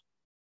interest.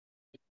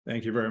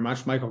 Thank you very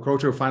much. Michael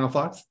Coteau, final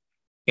thoughts?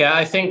 Yeah,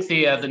 I think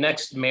the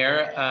next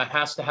mayor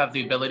has to have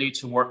the ability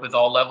to work with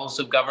all levels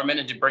of government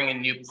and to bring in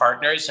new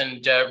partners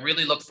and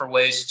really look for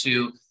ways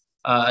to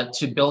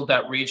build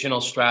that regional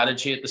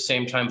strategy, at the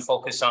same time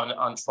focus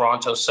on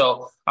Toronto.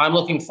 So I'm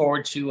looking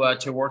forward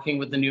to working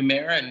with the new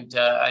mayor, and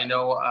I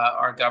know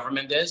our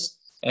government is,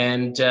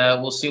 and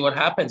we'll see what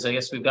happens. I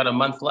guess we've got a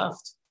month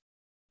left.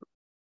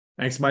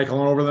 Thanks, Michael.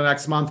 And over the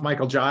next month,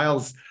 Michael,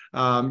 Giles,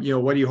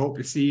 what do you hope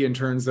to see in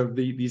terms of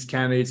these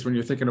candidates when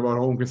you're thinking about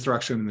home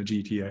construction in the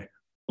GTA?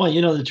 Well,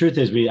 the truth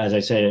is, as I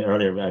said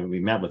earlier, we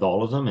met with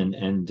all of them,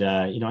 and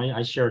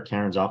I share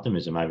Karen's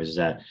optimism. I was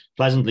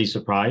pleasantly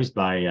surprised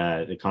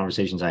by the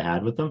conversations I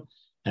had with them,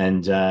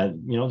 and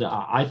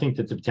I think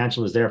that the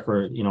potential is there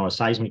for a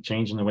seismic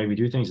change in the way we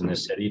do things in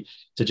this city.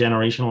 It's a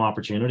generational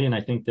opportunity, and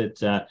I think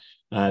that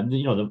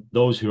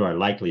those who are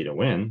likely to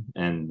win,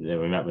 and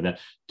we met with them,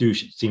 do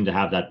seem to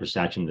have that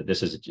perception that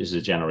this is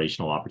a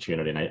generational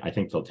opportunity, and I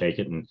think they'll take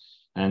it,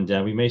 and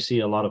we may see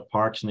a lot of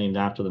parks named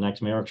after the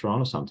next mayor of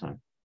Toronto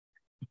sometime.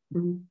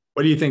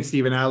 What do you think,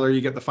 Stephen Adler?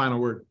 You get the final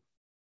word.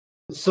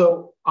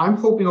 So I'm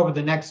hoping over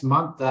the next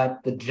month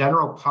that the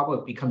general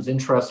public becomes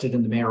interested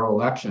in the mayoral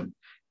election,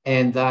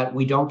 and that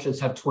we don't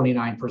just have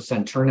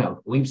 29%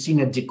 turnout. We've seen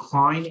a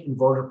decline in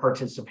voter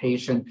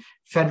participation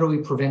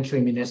federally,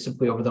 provincially,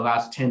 municipally over the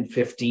last 10,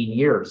 15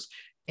 years.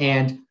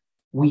 And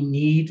we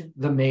need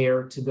the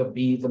mayor to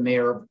be the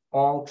mayor of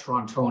all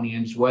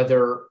Torontonians,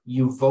 whether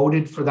you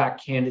voted for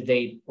that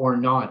candidate or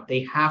not.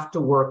 They have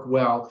to work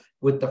well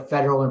with the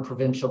federal and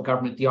provincial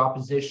government, the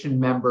opposition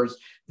members,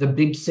 the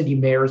big city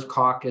mayors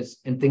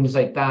caucus, and things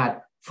like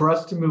that for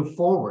us to move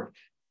forward.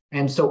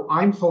 And so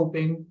I'm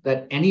hoping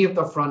that any of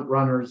the front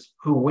runners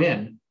who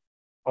win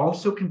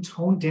also can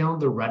tone down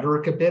the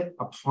rhetoric a bit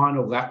upon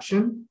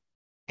election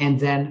and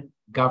then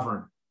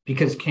govern,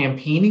 because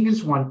campaigning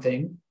is one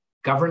thing,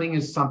 governing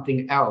is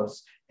something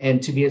else.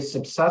 And to be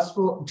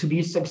successful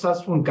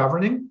in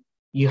governing,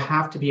 you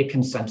have to be a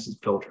consensus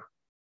builder.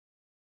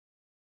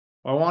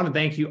 I want to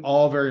thank you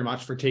all very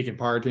much for taking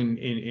part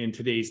in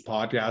today's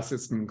podcast.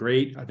 It's been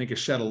great. I think it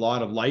shed a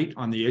lot of light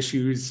on the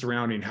issues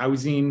surrounding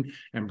housing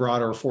and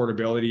broader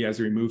affordability as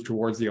we move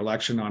towards the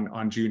election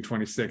on June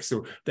 26th.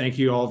 So thank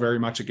you all very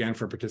much again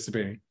for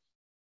participating.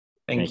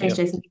 Thanks,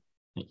 Jason.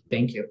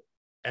 Thank you.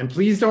 And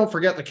please don't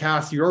forget to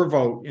cast your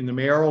vote in the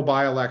mayoral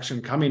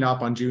by-election coming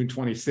up on June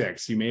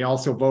 26th. You may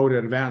also vote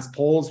at advanced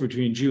polls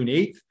between June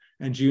 8th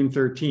and June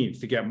 13th.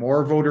 To get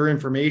more voter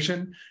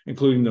information,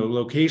 including the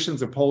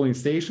locations of polling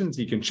stations,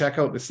 you can check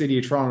out the City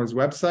of Toronto's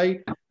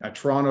website at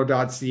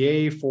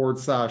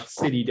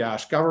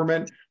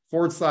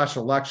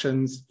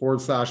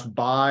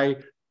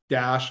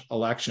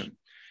toronto.ca/city-government/elections/by-election.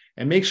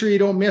 And make sure you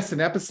don't miss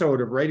an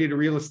episode of Ready to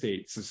Real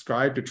Estate.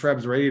 Subscribe to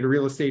TRREB's Ready to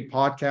Real Estate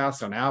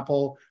podcast on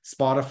Apple,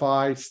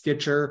 Spotify,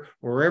 Stitcher,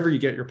 or wherever you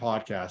get your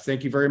podcasts.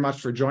 Thank you very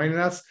much for joining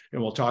us, and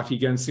we'll talk to you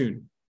again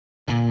soon.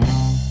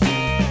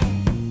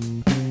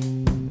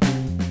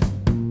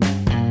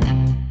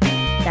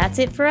 That's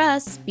it for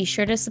us. Be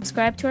sure to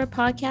subscribe to our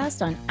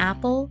podcast on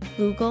Apple,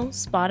 Google,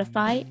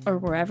 Spotify, or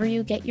wherever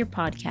you get your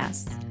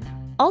podcasts.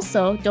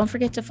 Also, don't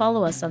forget to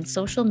follow us on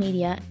social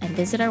media and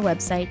visit our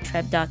website,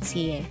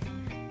 TRREB.ca.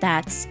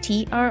 That's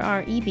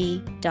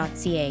TRREB.ca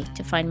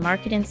to find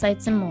market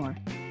insights and more.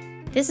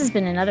 This has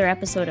been another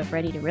episode of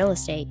Ready to Real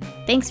Estate.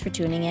 Thanks for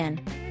tuning in.